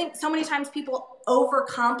 Because I think so many times people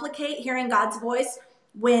overcomplicate hearing God's voice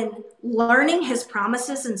when learning his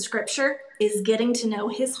promises in scripture is getting to know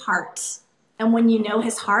his heart. And when you know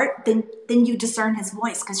his heart, then you discern his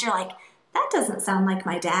voice, because you're like, that doesn't sound like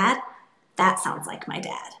my dad. That sounds like my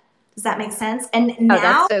dad. Does that make sense? And now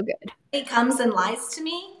that's so good. he comes and lies to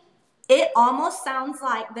me. It almost sounds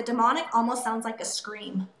like the demonic almost sounds like a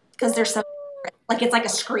scream, because they're so like it's like a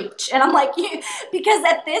screech. And I'm like, because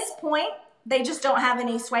at this point, they just don't have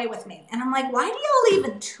any sway with me. And I'm like, why do y'all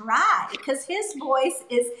even try? Because his voice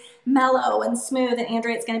is mellow and smooth. And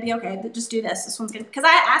Andrea, it's going to be okay. Just do this. This one's good. Because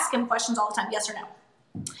I ask him questions all the time, yes or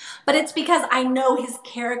no. But it's because I know his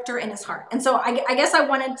character and his heart. And so I guess I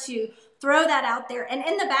wanted to throw that out there. And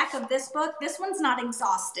in the back of this book, this one's not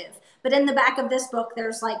exhaustive, but in the back of this book,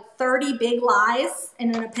 there's like 30 big lies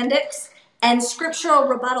in an appendix and scriptural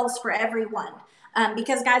rebuttals for everyone.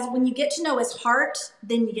 Because guys, when you get to know his heart,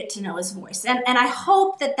 then you get to know his voice. And I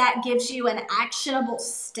hope that that gives you an actionable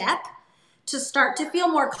step to start to feel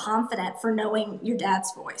more confident for knowing your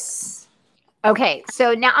dad's voice. Okay,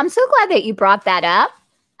 so now I'm so glad that you brought that up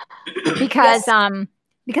because Yes.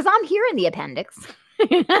 because I'm here in the appendix.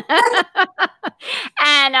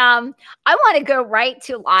 And I want to go right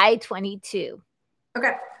to lie 22.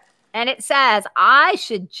 Okay. And it says, I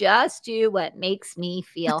should just do what makes me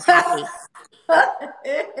feel happy. That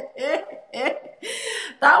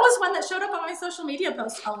was one that showed up on my social media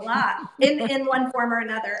posts a lot in one form or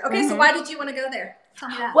another. Okay, so why did you want to go there? Tell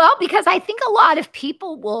me that. Well, because I think a lot of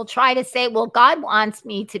people will try to say, well, God wants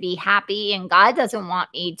me to be happy and God doesn't want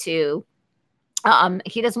me to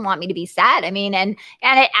he doesn't want me to be sad. I mean, and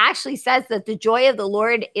it actually says that the joy of the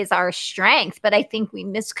Lord is our strength, but I think we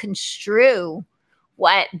misconstrue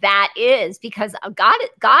what that is, because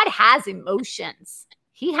God has emotions.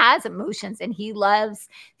 He has emotions and he loves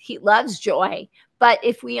joy. But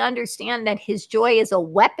if we understand that his joy is a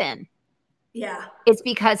weapon, Yeah. it's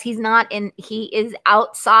because he is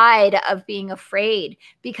outside of being afraid,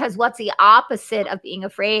 because what's the opposite of being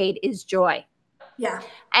afraid is joy. Yeah.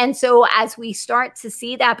 And so as we start to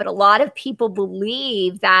see that, but a lot of people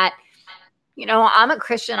believe that, I'm a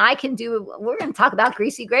Christian, we're going to talk about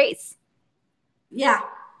greasy grace. Yeah.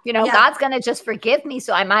 God's going to just forgive me,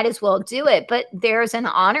 so I might as well do it. But there's an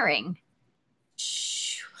honoring.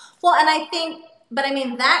 Well, and I think, but I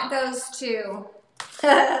mean, that goes to,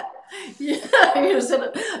 you just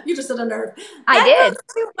hit a nerve. I That did. goes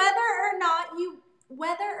to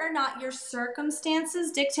whether or not your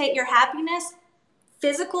circumstances dictate your happiness,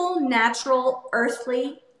 physical, natural,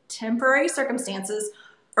 earthly, temporary circumstances,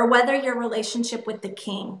 or whether your relationship with the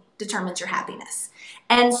King determines your happiness.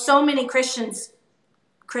 And so many Christians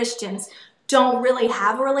don't really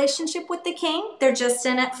have a relationship with the King. They're just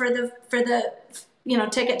in it for the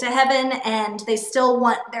ticket to heaven, and they still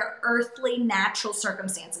want their earthly natural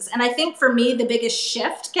circumstances. And I think for me, the biggest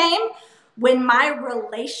shift came when my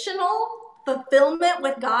relational fulfillment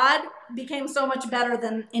with God became so much better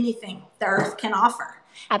than anything the earth can offer.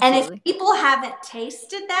 Absolutely. And if people haven't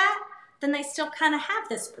tasted that, then they still kind of have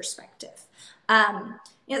this perspective.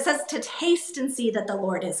 It says to taste and see that the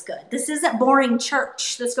Lord is good. This isn't boring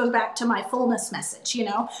church. This goes back to my fullness message.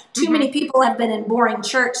 Too many people have been in boring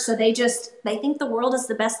church, so they think the world is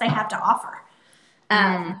the best they have to offer.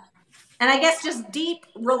 And I guess just deep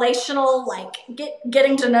relational, like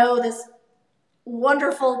getting to know this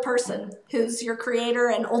wonderful person who's your creator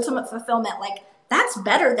and ultimate fulfillment, like that's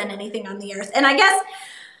better than anything on the earth. And I guess,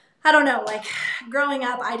 I don't know, like growing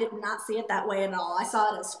up, I did not see it that way at all. I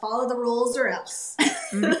saw it as follow the rules or else.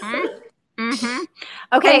 Okay. And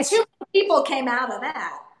too many people came out of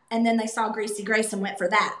that, and then they saw Greasy Grace and went for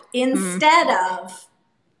that instead of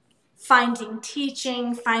finding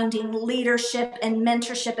teaching, finding leadership and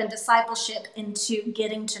mentorship and discipleship into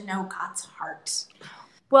getting to know God's heart.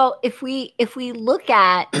 Well, if we look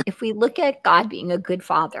at God being a good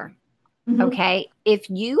father, okay, if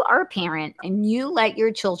you are a parent and you let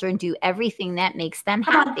your children do everything that makes them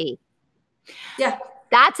happy,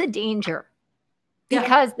 that's a danger,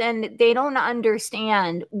 because then they don't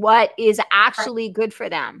understand what is actually good for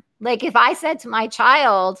them. Like if I said to my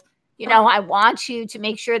child, I want you to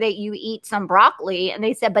make sure that you eat some broccoli, and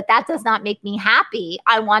they said, but that does not make me happy,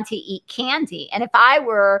 I want to eat candy. And if I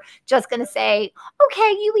were just going to say,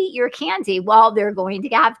 okay, you eat your candy, well, they're going to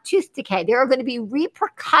have tooth decay. There are going to be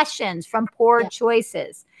repercussions from poor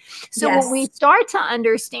choices. So when we start to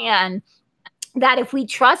understand that if we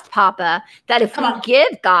trust Papa, that if we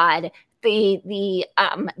give God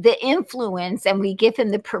the influence and we give him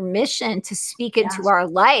the permission to speak into our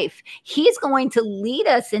life, he's going to lead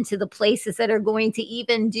us into the places that are going to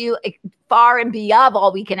even do far and beyond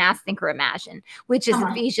all we can ask, think, or imagine, which is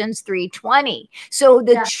Ephesians 3:20. So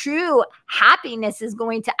the true happiness is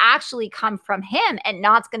going to actually come from him, and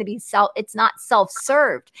not going to be it's not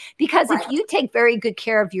self-served. Because if you take very good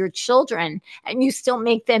care of your children and you still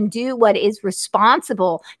make them do what is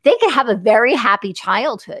responsible, they can have a very happy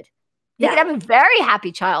childhood. They can have a very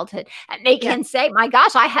happy childhood, and they can say, my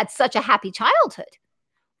gosh, I had such a happy childhood.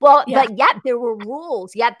 Well, but yet there were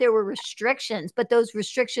rules, yet there were restrictions, but those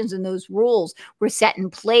restrictions and those rules were set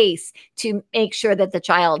in place to make sure that the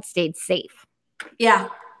child stayed safe. Yeah,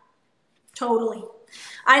 totally.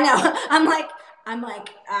 I know. I'm like,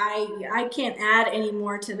 I can't add any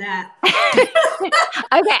more to that. Okay.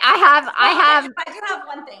 I do have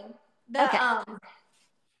one thing.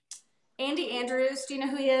 Andy Andrews, do you know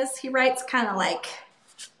who he is? He writes kind of like,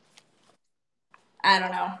 I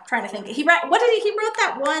don't know, I'm trying to think. He wrote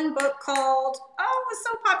that one book called, oh, it was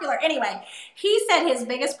so popular. Anyway, he said his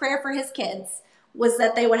biggest prayer for his kids was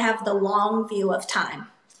that they would have the long view of time.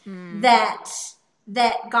 That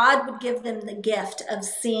God would give them the gift of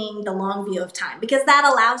seeing the long view of time, because that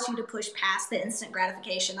allows you to push past the instant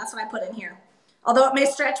gratification. That's what I put in here. Although it may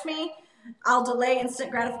stretch me, I'll delay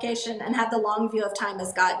instant gratification and have the long view of time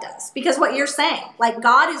as God does. Because what you're saying, like,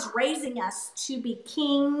 God is raising us to be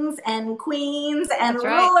kings and queens and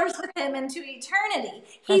rulers with him into eternity.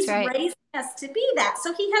 He's raising us to be that.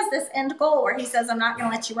 So he has this end goal where he says, I'm not going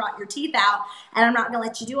to let you rot your teeth out, and I'm not going to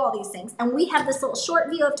let you do all these things. And we have this little short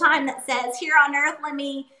view of time that says, here on earth, let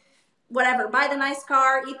me, whatever, buy the nice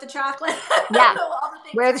car, eat the chocolate. Yeah. All the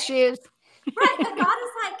things, wear the shoes. Right. But God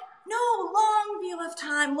is like, no, long view of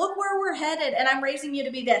time. Look where we're headed. And I'm raising you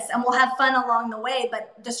to be this. And we'll have fun along the way.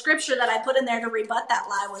 But the scripture that I put in there to rebut that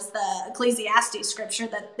lie was the Ecclesiastes scripture,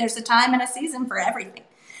 that there's a time and a season for everything.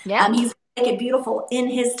 Yeah. He's make it beautiful in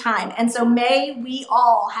his time. And so may we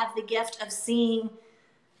all have the gift of seeing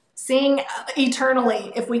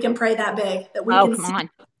eternally, if we can pray that big, that we can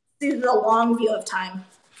see the long view of time.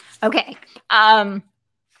 Okay.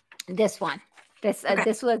 This one. This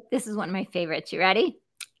is one of my favorites. You ready?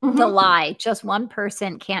 Mm-hmm. The lie. Just one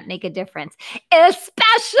person can't make a difference,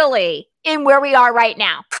 especially in where we are right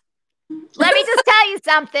now. Let me just tell you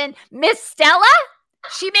something. Miss Stella,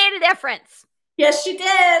 she made a difference. Yes, she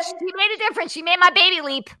did. She made a difference. She made my baby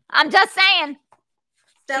leap. I'm just saying.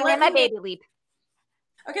 Stella, she made my baby leap.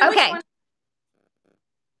 Okay. Which one?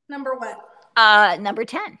 Number what? Number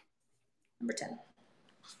 10. Number 10.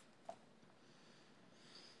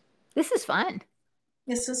 This is fun.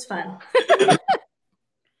 This is fun.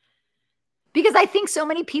 Because I think so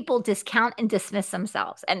many people discount and dismiss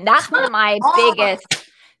themselves. And that's one of my biggest.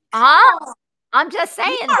 I'm just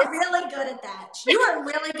saying. You are really good at that. You are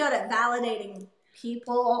really good at validating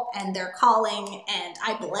people and their calling. And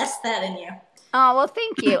I bless that in you. Oh, well,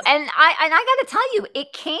 thank you. And I got to tell you,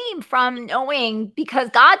 it came from knowing, because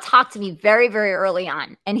God talked to me very, very early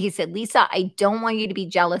on. And he said, Lisa, I don't want you to be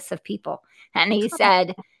jealous of people. And he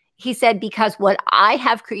said, because what I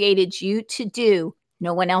have created you to do,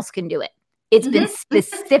 no one else can do it. It's been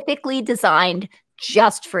specifically designed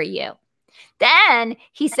just for you. Then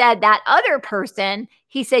he said, that other person,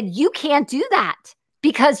 he said, you can't do that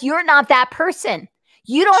because you're not that person.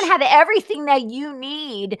 You don't have everything that you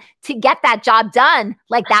need to get that job done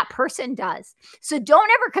like that person does. So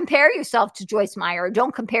don't ever compare yourself to Joyce Meyer.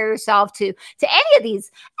 Don't compare yourself to any of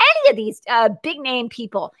these big name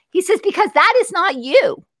people. He says, because that is not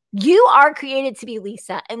you. You are created to be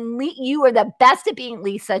Lisa, and you are the best at being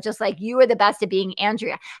Lisa, just like you are the best at being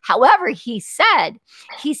Andrea. However, he said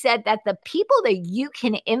that the people that you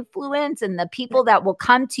can influence and the people that will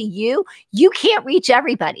come to you, you can't reach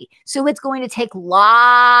everybody. So it's going to take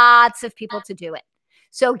lots of people to do it.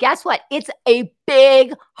 So guess what? It's a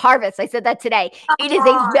big harvest. I said that today. It is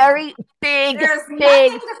a very big,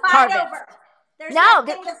 big harvest. There's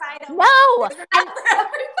nothing to fight over. No. And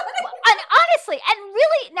honestly, and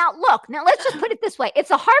really, now let's just put it this way. If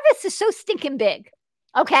the harvest is so stinking big,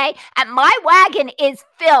 okay, and my wagon is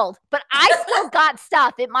filled, but I still got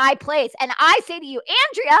stuff at my place, and I say to you,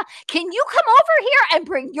 Andrea, can you come over here and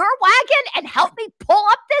bring your wagon and help me pull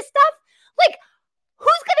up this stuff? Like,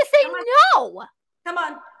 who's going to say no? Come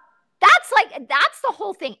on. That's the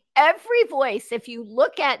whole thing. Every voice, if you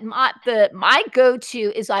look at my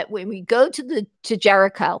go-to is like when we go to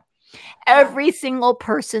Jericho, every single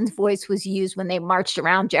person's voice was used when they marched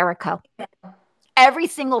around Jericho. Yeah. Every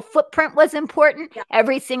single footprint was important. Yeah.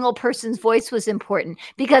 Every single person's voice was important,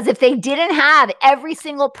 because if they didn't have every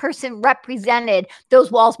single person represented,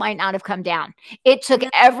 those walls might not have come down. It took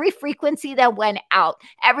every frequency that went out.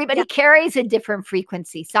 Everybody carries a different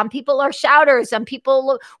frequency. Some people are shouters. Some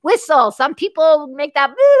people whistle. Some people make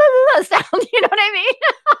that sound. You know what I mean?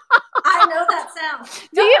 I know that sound.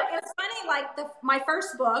 It's funny, like my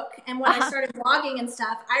first book, and when I started blogging and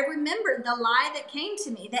stuff, I remembered the lie that came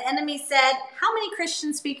to me. The enemy said, how many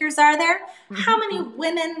Christian speakers are there? How many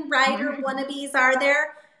women writer wannabes are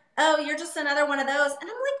there? Oh, you're just another one of those. And I'm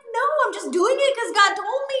like, no, I'm just doing it because God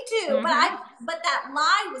told me to. But that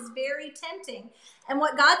lie was very tempting. And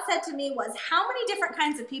what God said to me was, how many different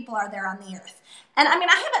kinds of people are there on the earth? And I mean,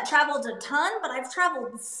 I haven't traveled a ton, but I've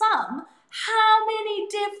traveled some. How many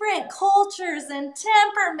different cultures and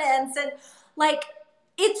temperaments, and like,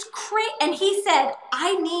 it's crazy. And he said,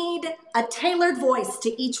 I need a tailored voice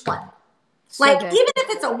to each one. So Like, good. even if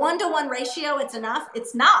it's a 1-to-1 ratio, it's enough.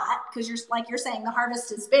 It's not, because you're saying the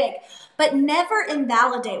harvest is big. But never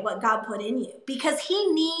invalidate what God put in you, because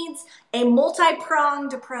he needs a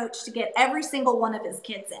multi-pronged approach to get every single one of his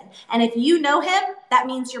kids in. And if you know him, that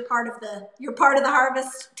means you're part of the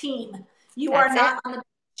harvest team. You That's are not on the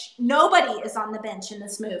bench. Nobody is on the bench in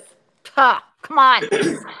this move. Huh, come on.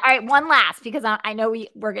 All right, one last, because I know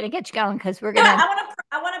we're going to get you going, because we're going to.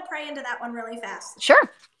 I want to pray into that one really fast. Sure.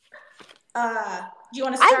 Do you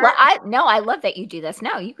want to start? I love that you do this.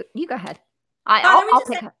 No, you go ahead. Father, we I'll just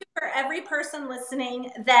pick thank up. you for every person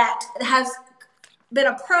listening that has been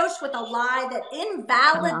approached with a lie that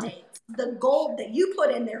invalidates the gold that you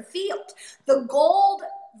put in their field. The gold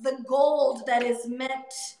that is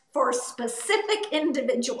meant for specific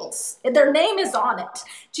individuals. Their name is on it.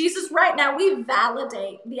 Jesus, right now we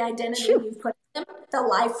validate the identity you've put in them, the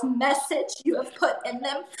life message you have put in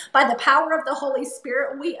them. By the power of the Holy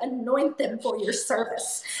Spirit, we anoint them for your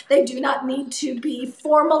service. They do not need to be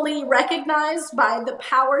formally recognized by the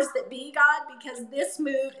powers that be, God, because this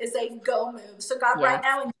move is a go move. So God, right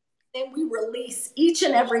now, in and we release each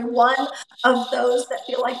and every one of those that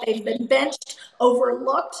feel like they've been benched,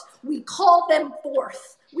 overlooked. We call them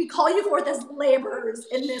forth. We call you forth as laborers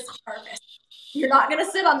in this harvest. You're not going to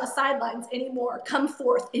sit on the sidelines anymore. Come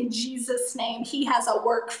forth in Jesus' name. He has a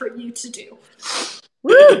work for you to do.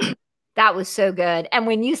 Woo! That was so good. And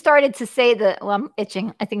when you started to say I'm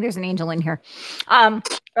itching. I think there's an angel in here. Oh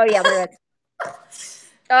yeah, there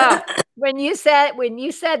is. When you said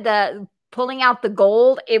the pulling out the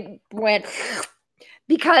gold, it went,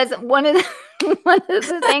 because one of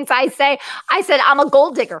the things I said, I'm a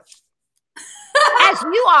gold digger. As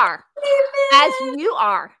you are. As you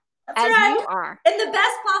are. That's as right. you are. In the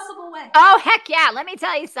best possible way. Oh, heck yeah. Let me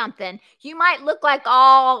tell you something. You might look like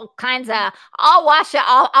all kinds of, I'll wash it.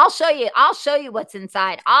 I'll show you. I'll show you what's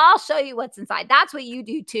inside. I'll show you what's inside. That's what you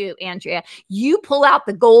do too, Andrea. You pull out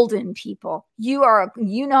the golden people. You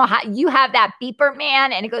know how you have that beeper,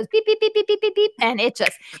 man, and it goes beep, beep, beep, beep, beep, beep, beep. And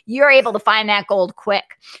you're able to find that gold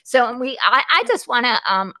quick. So I just want to,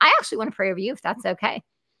 I actually want to pray over you, if that's okay.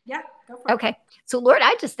 Yeah, go for it. Okay. So Lord,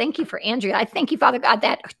 I just thank you for Andrea. I thank you, Father God,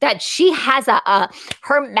 that she has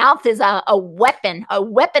her mouth is a weapon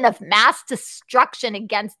of mass destruction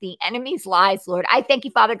against the enemy's lies, Lord. I thank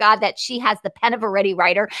you, Father God, that she has the pen of a ready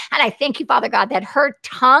writer. And I thank you, Father God, that her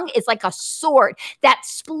tongue is like a sword that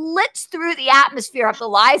splits through the atmosphere of the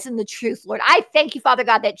lies and the truth, Lord. I thank you, Father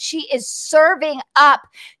God, that she is serving up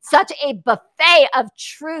such a buffet of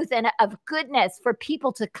truth and of goodness for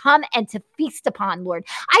people to come and to feast upon, Lord.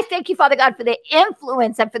 I thank you, Father God, for the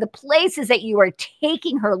influence and for the places that you are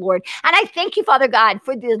taking her, Lord. And I thank you, Father God,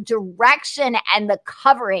 for the direction and the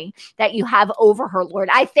covering that you have over her, Lord.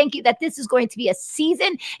 I thank you that this is going to be a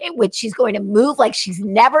season in which she's going to move like she's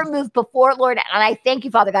never moved before, Lord. And I thank you,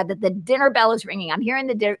 Father God, that the dinner bell is ringing. I'm hearing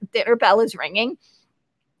the dinner bell is ringing.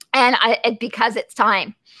 And because it's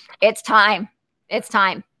time. It's time. It's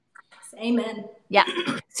time. Amen. Yeah.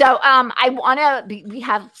 So I want to, we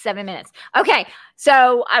have 7 minutes. Okay.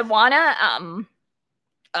 So I want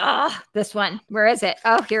to, this one, where is it?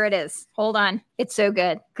 Oh, here it is. Hold on. It's so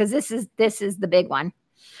good. Cause this is the big one.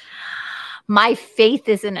 My faith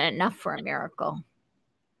isn't enough for a miracle.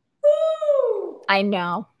 Woo! I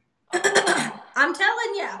know. I'm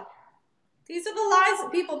telling you, these are the lies that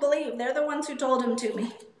people believe. They're the ones who told them to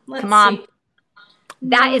me. Come on. See.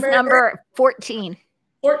 That is number 14.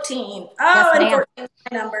 14. Oh, yes, and ma'am. 14 is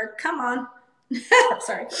my number. Come on.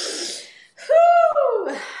 Sorry.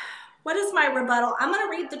 Whew. What is my rebuttal? I'm going to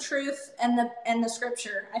read the truth and the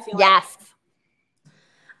scripture, I feel like.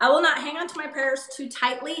 I will not hang on to my prayers too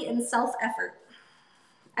tightly in self-effort.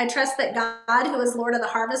 I trust that God, who is Lord of the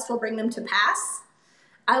harvest, will bring them to pass.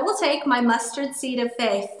 I will take my mustard seed of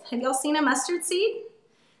faith. Have y'all seen a mustard seed?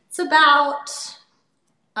 It's about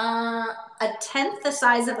a tenth the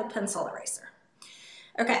size of a pencil eraser.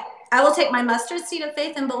 Okay, I will take my mustard seed of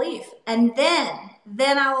faith and belief, and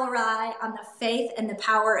then I will rely on the faith and the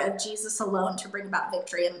power of Jesus alone to bring about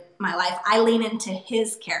victory in my life. I lean into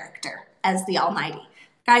his character as the Almighty.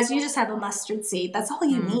 Guys, you just have a mustard seed. That's all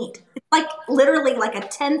you need. It's like literally like a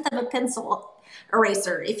tenth of a pencil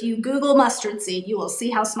eraser. If you Google mustard seed, you will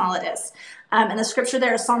see how small it is. And the scripture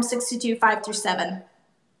there is Psalm 62, 5-7.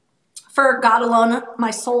 For God alone,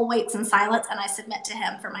 my soul waits in silence, and I submit to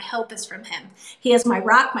him, for my hope is from him. He is my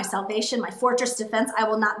rock, my salvation, my fortress defense. I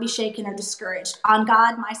will not be shaken or discouraged. On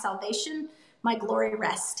God, my salvation, my glory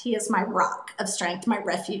rest. He is my rock of strength, my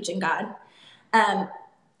refuge in God.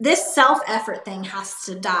 This self-effort thing has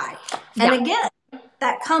to die. And again,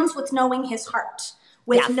 that comes with knowing his heart,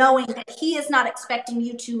 with knowing that he is not expecting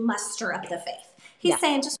you to muster up the faith. He's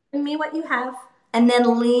saying, just bring me what you have and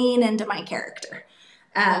then lean into my character.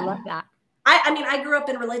 I love that. I mean, I grew up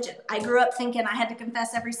in religion. I grew up thinking I had to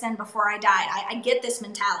confess every sin before I died. I get this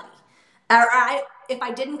mentality. If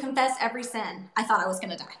I didn't confess every sin, I thought I was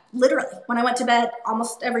going to die. Literally, when I went to bed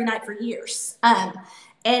almost every night for years. And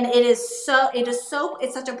it's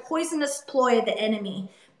such a poisonous ploy of the enemy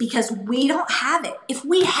because we don't have it. If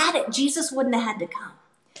we had it, Jesus wouldn't have had to come.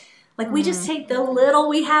 Like, we just take the little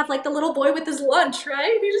we have, like the little boy with his lunch,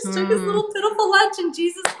 right? He just took his little pitiful lunch and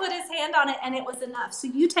Jesus put his hand on it and it was enough. So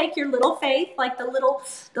you take your little faith, like the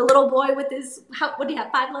little boy with his, what do you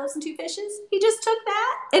have, 5 loaves and 2 fishes? He just took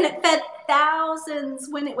that and it fed thousands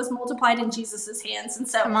when it was multiplied in Jesus's hands. And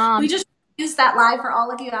so we just use that lie for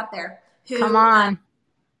all of you out there who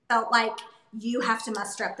felt like you have to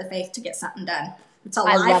muster up the faith to get something done. It's a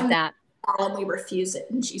lie from that. And we refuse it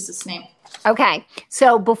in Jesus' name. Okay.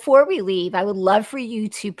 So before we leave, I would love for you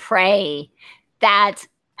to pray that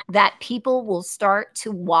people will start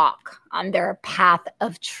to walk on their path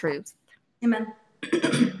of truth. Amen.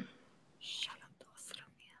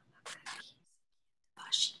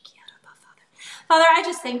 Father, I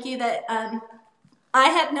just thank you that I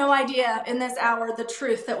had no idea in this hour the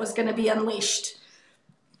truth that was going to be unleashed.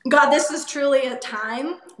 God, this is truly a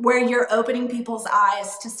time where you're opening people's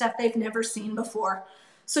eyes to stuff they've never seen before.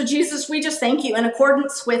 So Jesus, we just thank you in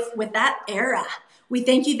accordance with that era. We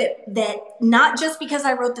thank you that not just because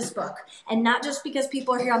I wrote this book and not just because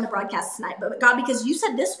people are here on the broadcast tonight, but God, because you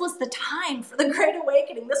said this was the time for the Great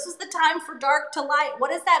Awakening. This was the time for dark to light.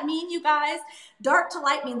 What does that mean, you guys? Dark to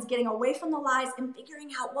light means getting away from the lies and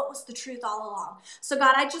figuring out what was the truth all along. So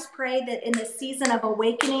God, I just pray that in this season of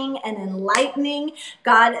awakening and enlightening,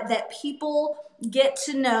 God, that people get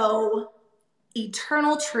to know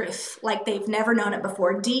eternal truth like they've never known it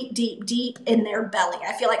before, deep, deep, deep in their belly.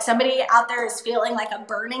 I feel like somebody out there is feeling like a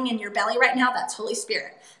burning in your belly right now. That's Holy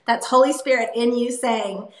Spirit. That's Holy Spirit in you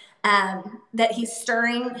saying that He's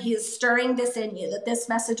stirring this in you, that this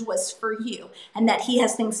message was for you, and that He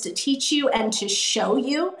has things to teach you and to show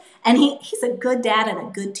you. And He's a good dad and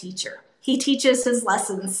a good teacher. He teaches His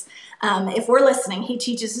lessons. If we're listening, He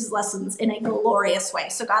teaches His lessons in a glorious way.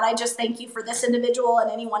 So God, I just thank you for this individual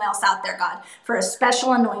and anyone else out there, God, for a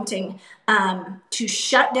special anointing to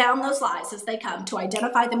shut down those lies as they come, to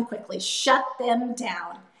identify them quickly, shut them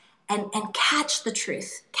down, and catch the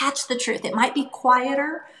truth. Catch the truth. It might be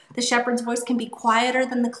quieter. The shepherd's voice can be quieter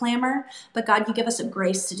than the clamor, but God, you give us a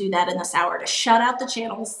grace to do that in this hour, to shut out the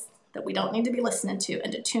channels that we don't need to be listening to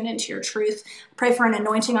and to tune into your truth. Pray for an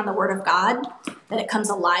anointing on the word of God, that it comes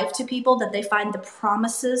alive to people, that they find the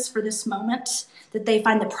promises for this moment, that they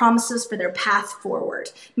find the promises for their path forward.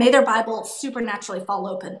 May their Bible supernaturally fall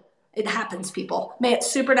open. It happens, people. May it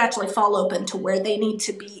supernaturally fall open to where they need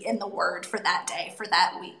to be in the word for that day, for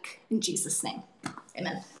that week. In Jesus' name,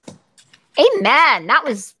 amen. Amen. That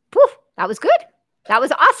was good. That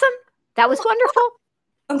was awesome. That was wonderful.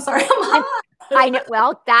 I'm sorry, I'm hot. I know.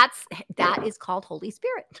 Well, that is called Holy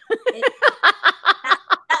Spirit. That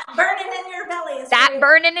burning in your belly is that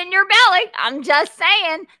burning in your belly. I'm just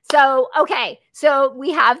saying. So, okay. So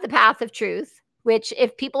we have the Path of Truth, which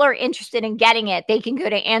if people are interested in getting it, they can go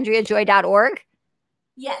to andreajoy.org.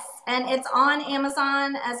 Yes, and it's on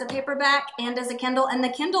Amazon as a paperback and as a Kindle. And the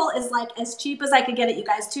Kindle is like as cheap as I could get it, you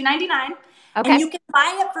guys, $2.99. Okay. And you can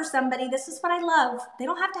buy it for somebody. This is what I love. They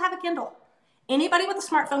don't have to have a Kindle. Anybody with a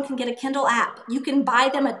smartphone can get a Kindle app. You can buy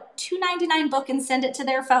them a $2.99 book and send it to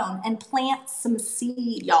their phone and plant some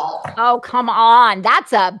seed, y'all. Oh, come on.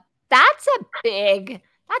 That's a big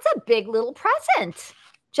little present.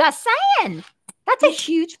 Just saying. That's a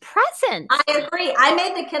huge present. I agree. I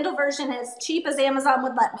made the Kindle version as cheap as Amazon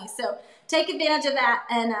would let me. So take advantage of that.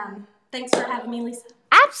 And thanks for having me, Lisa.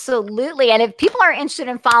 Absolutely. And if people are interested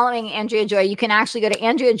in following Andrea Joy, you can actually go to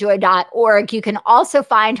andreajoy.org. You can also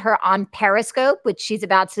find her on Periscope, which she's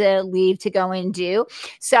about to leave to go and do.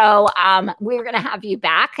 So we're going to have you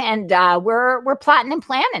back, and we're plotting and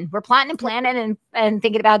planning. We're plotting and planning and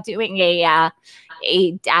thinking about doing a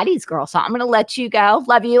Daddy's Girl. So I'm going to let you go.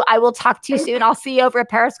 Love you. I will talk to you soon. I'll see you over at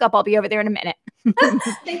Periscope. I'll be over there in a minute.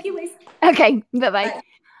 Thank you, Lisa. Okay. Bye-bye. Bye.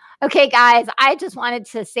 Okay, guys, I just wanted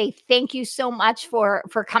to say thank you so much for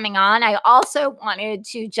coming on. I also wanted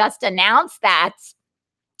to just announce that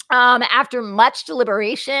after much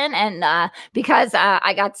deliberation and because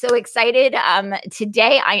I got so excited,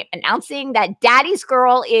 today I am announcing that Daddy's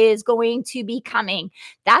Girl is going to be coming.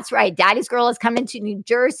 That's right. Daddy's Girl is coming to New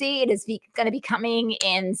Jersey. It is going to be coming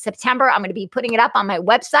in September. I'm going to be putting it up on my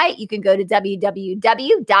website. You can go to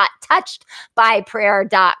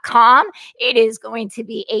www.touchedbyprayer.com. It is going to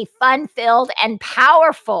be a fun-filled and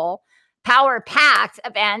powerful Power Packed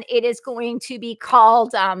event. It is going to be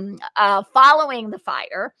called Following the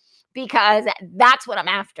Fire, because that's what I'm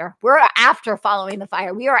after. We're after following the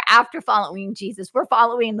fire. We are after following Jesus. We're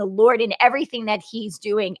following the Lord in everything that he's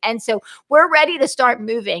doing. And so we're ready to start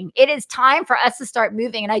moving. It is time for us to start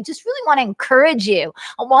moving. And I just really want to encourage you.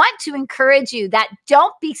 I want to encourage you that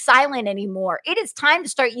don't be silent anymore. It is time to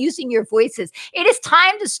start using your voices. It is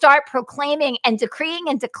time to start proclaiming and decreeing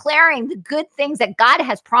and declaring the good things that God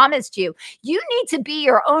has promised you. You need to be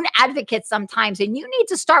your own advocate sometimes, and you need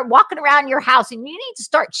to start walking around your house, and you need to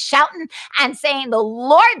start shouting and saying, the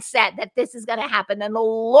Lord said that this is going to happen, and the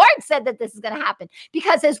Lord said that this is going to happen.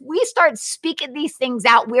 Because as we start speaking these things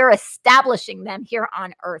out, we're establishing them here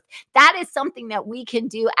on earth. That is something that we can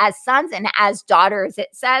do as sons and as daughters. It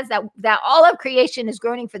says that all of creation is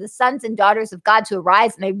groaning for the sons and daughters of God to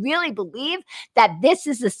arise. And I really believe that this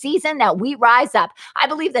is the season that we rise up. I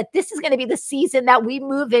believe that this is going to be the season that we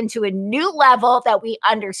move into a new level, that we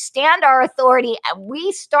understand our authority, and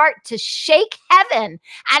we start to shake heaven.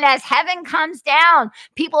 And as heaven comes down,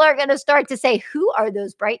 people are going to start to say, who are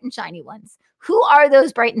those bright and shiny ones? Who are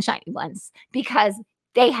those bright and shiny ones? Because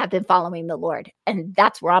they have been following the Lord. And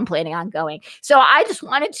that's where I'm planning on going. So I just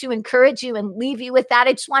wanted to encourage you and leave you with that.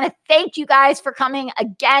 I just want to thank you guys for coming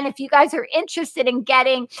again. If you guys are interested in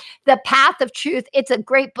getting The Path of Truth, it's a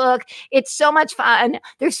great book. It's so much fun.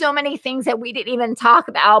 There's so many things that we didn't even talk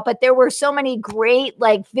about, but there were so many great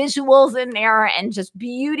visuals in there and just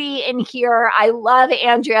beauty in here. I love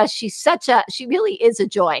Andrea. She really is a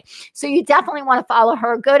joy. So you definitely want to follow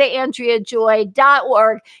her. Go to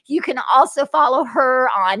andreajoy.org. You can also follow her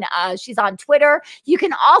on, she's on Twitter. You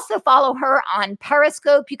can also follow her on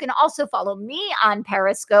Periscope. You can also follow me on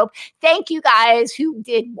Periscope. Thank you guys who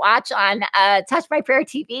did watch on Touch by Prayer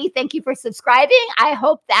TV. Thank you for subscribing. I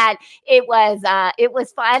hope that it was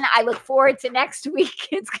fun. I look forward to next week.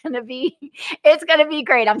 It's gonna be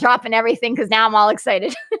great. I'm dropping everything because now I'm all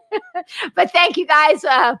excited. But thank you guys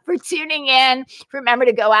for tuning in. Remember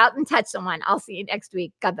to go out and touch someone. I'll see you next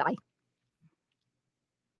week. Goodbye.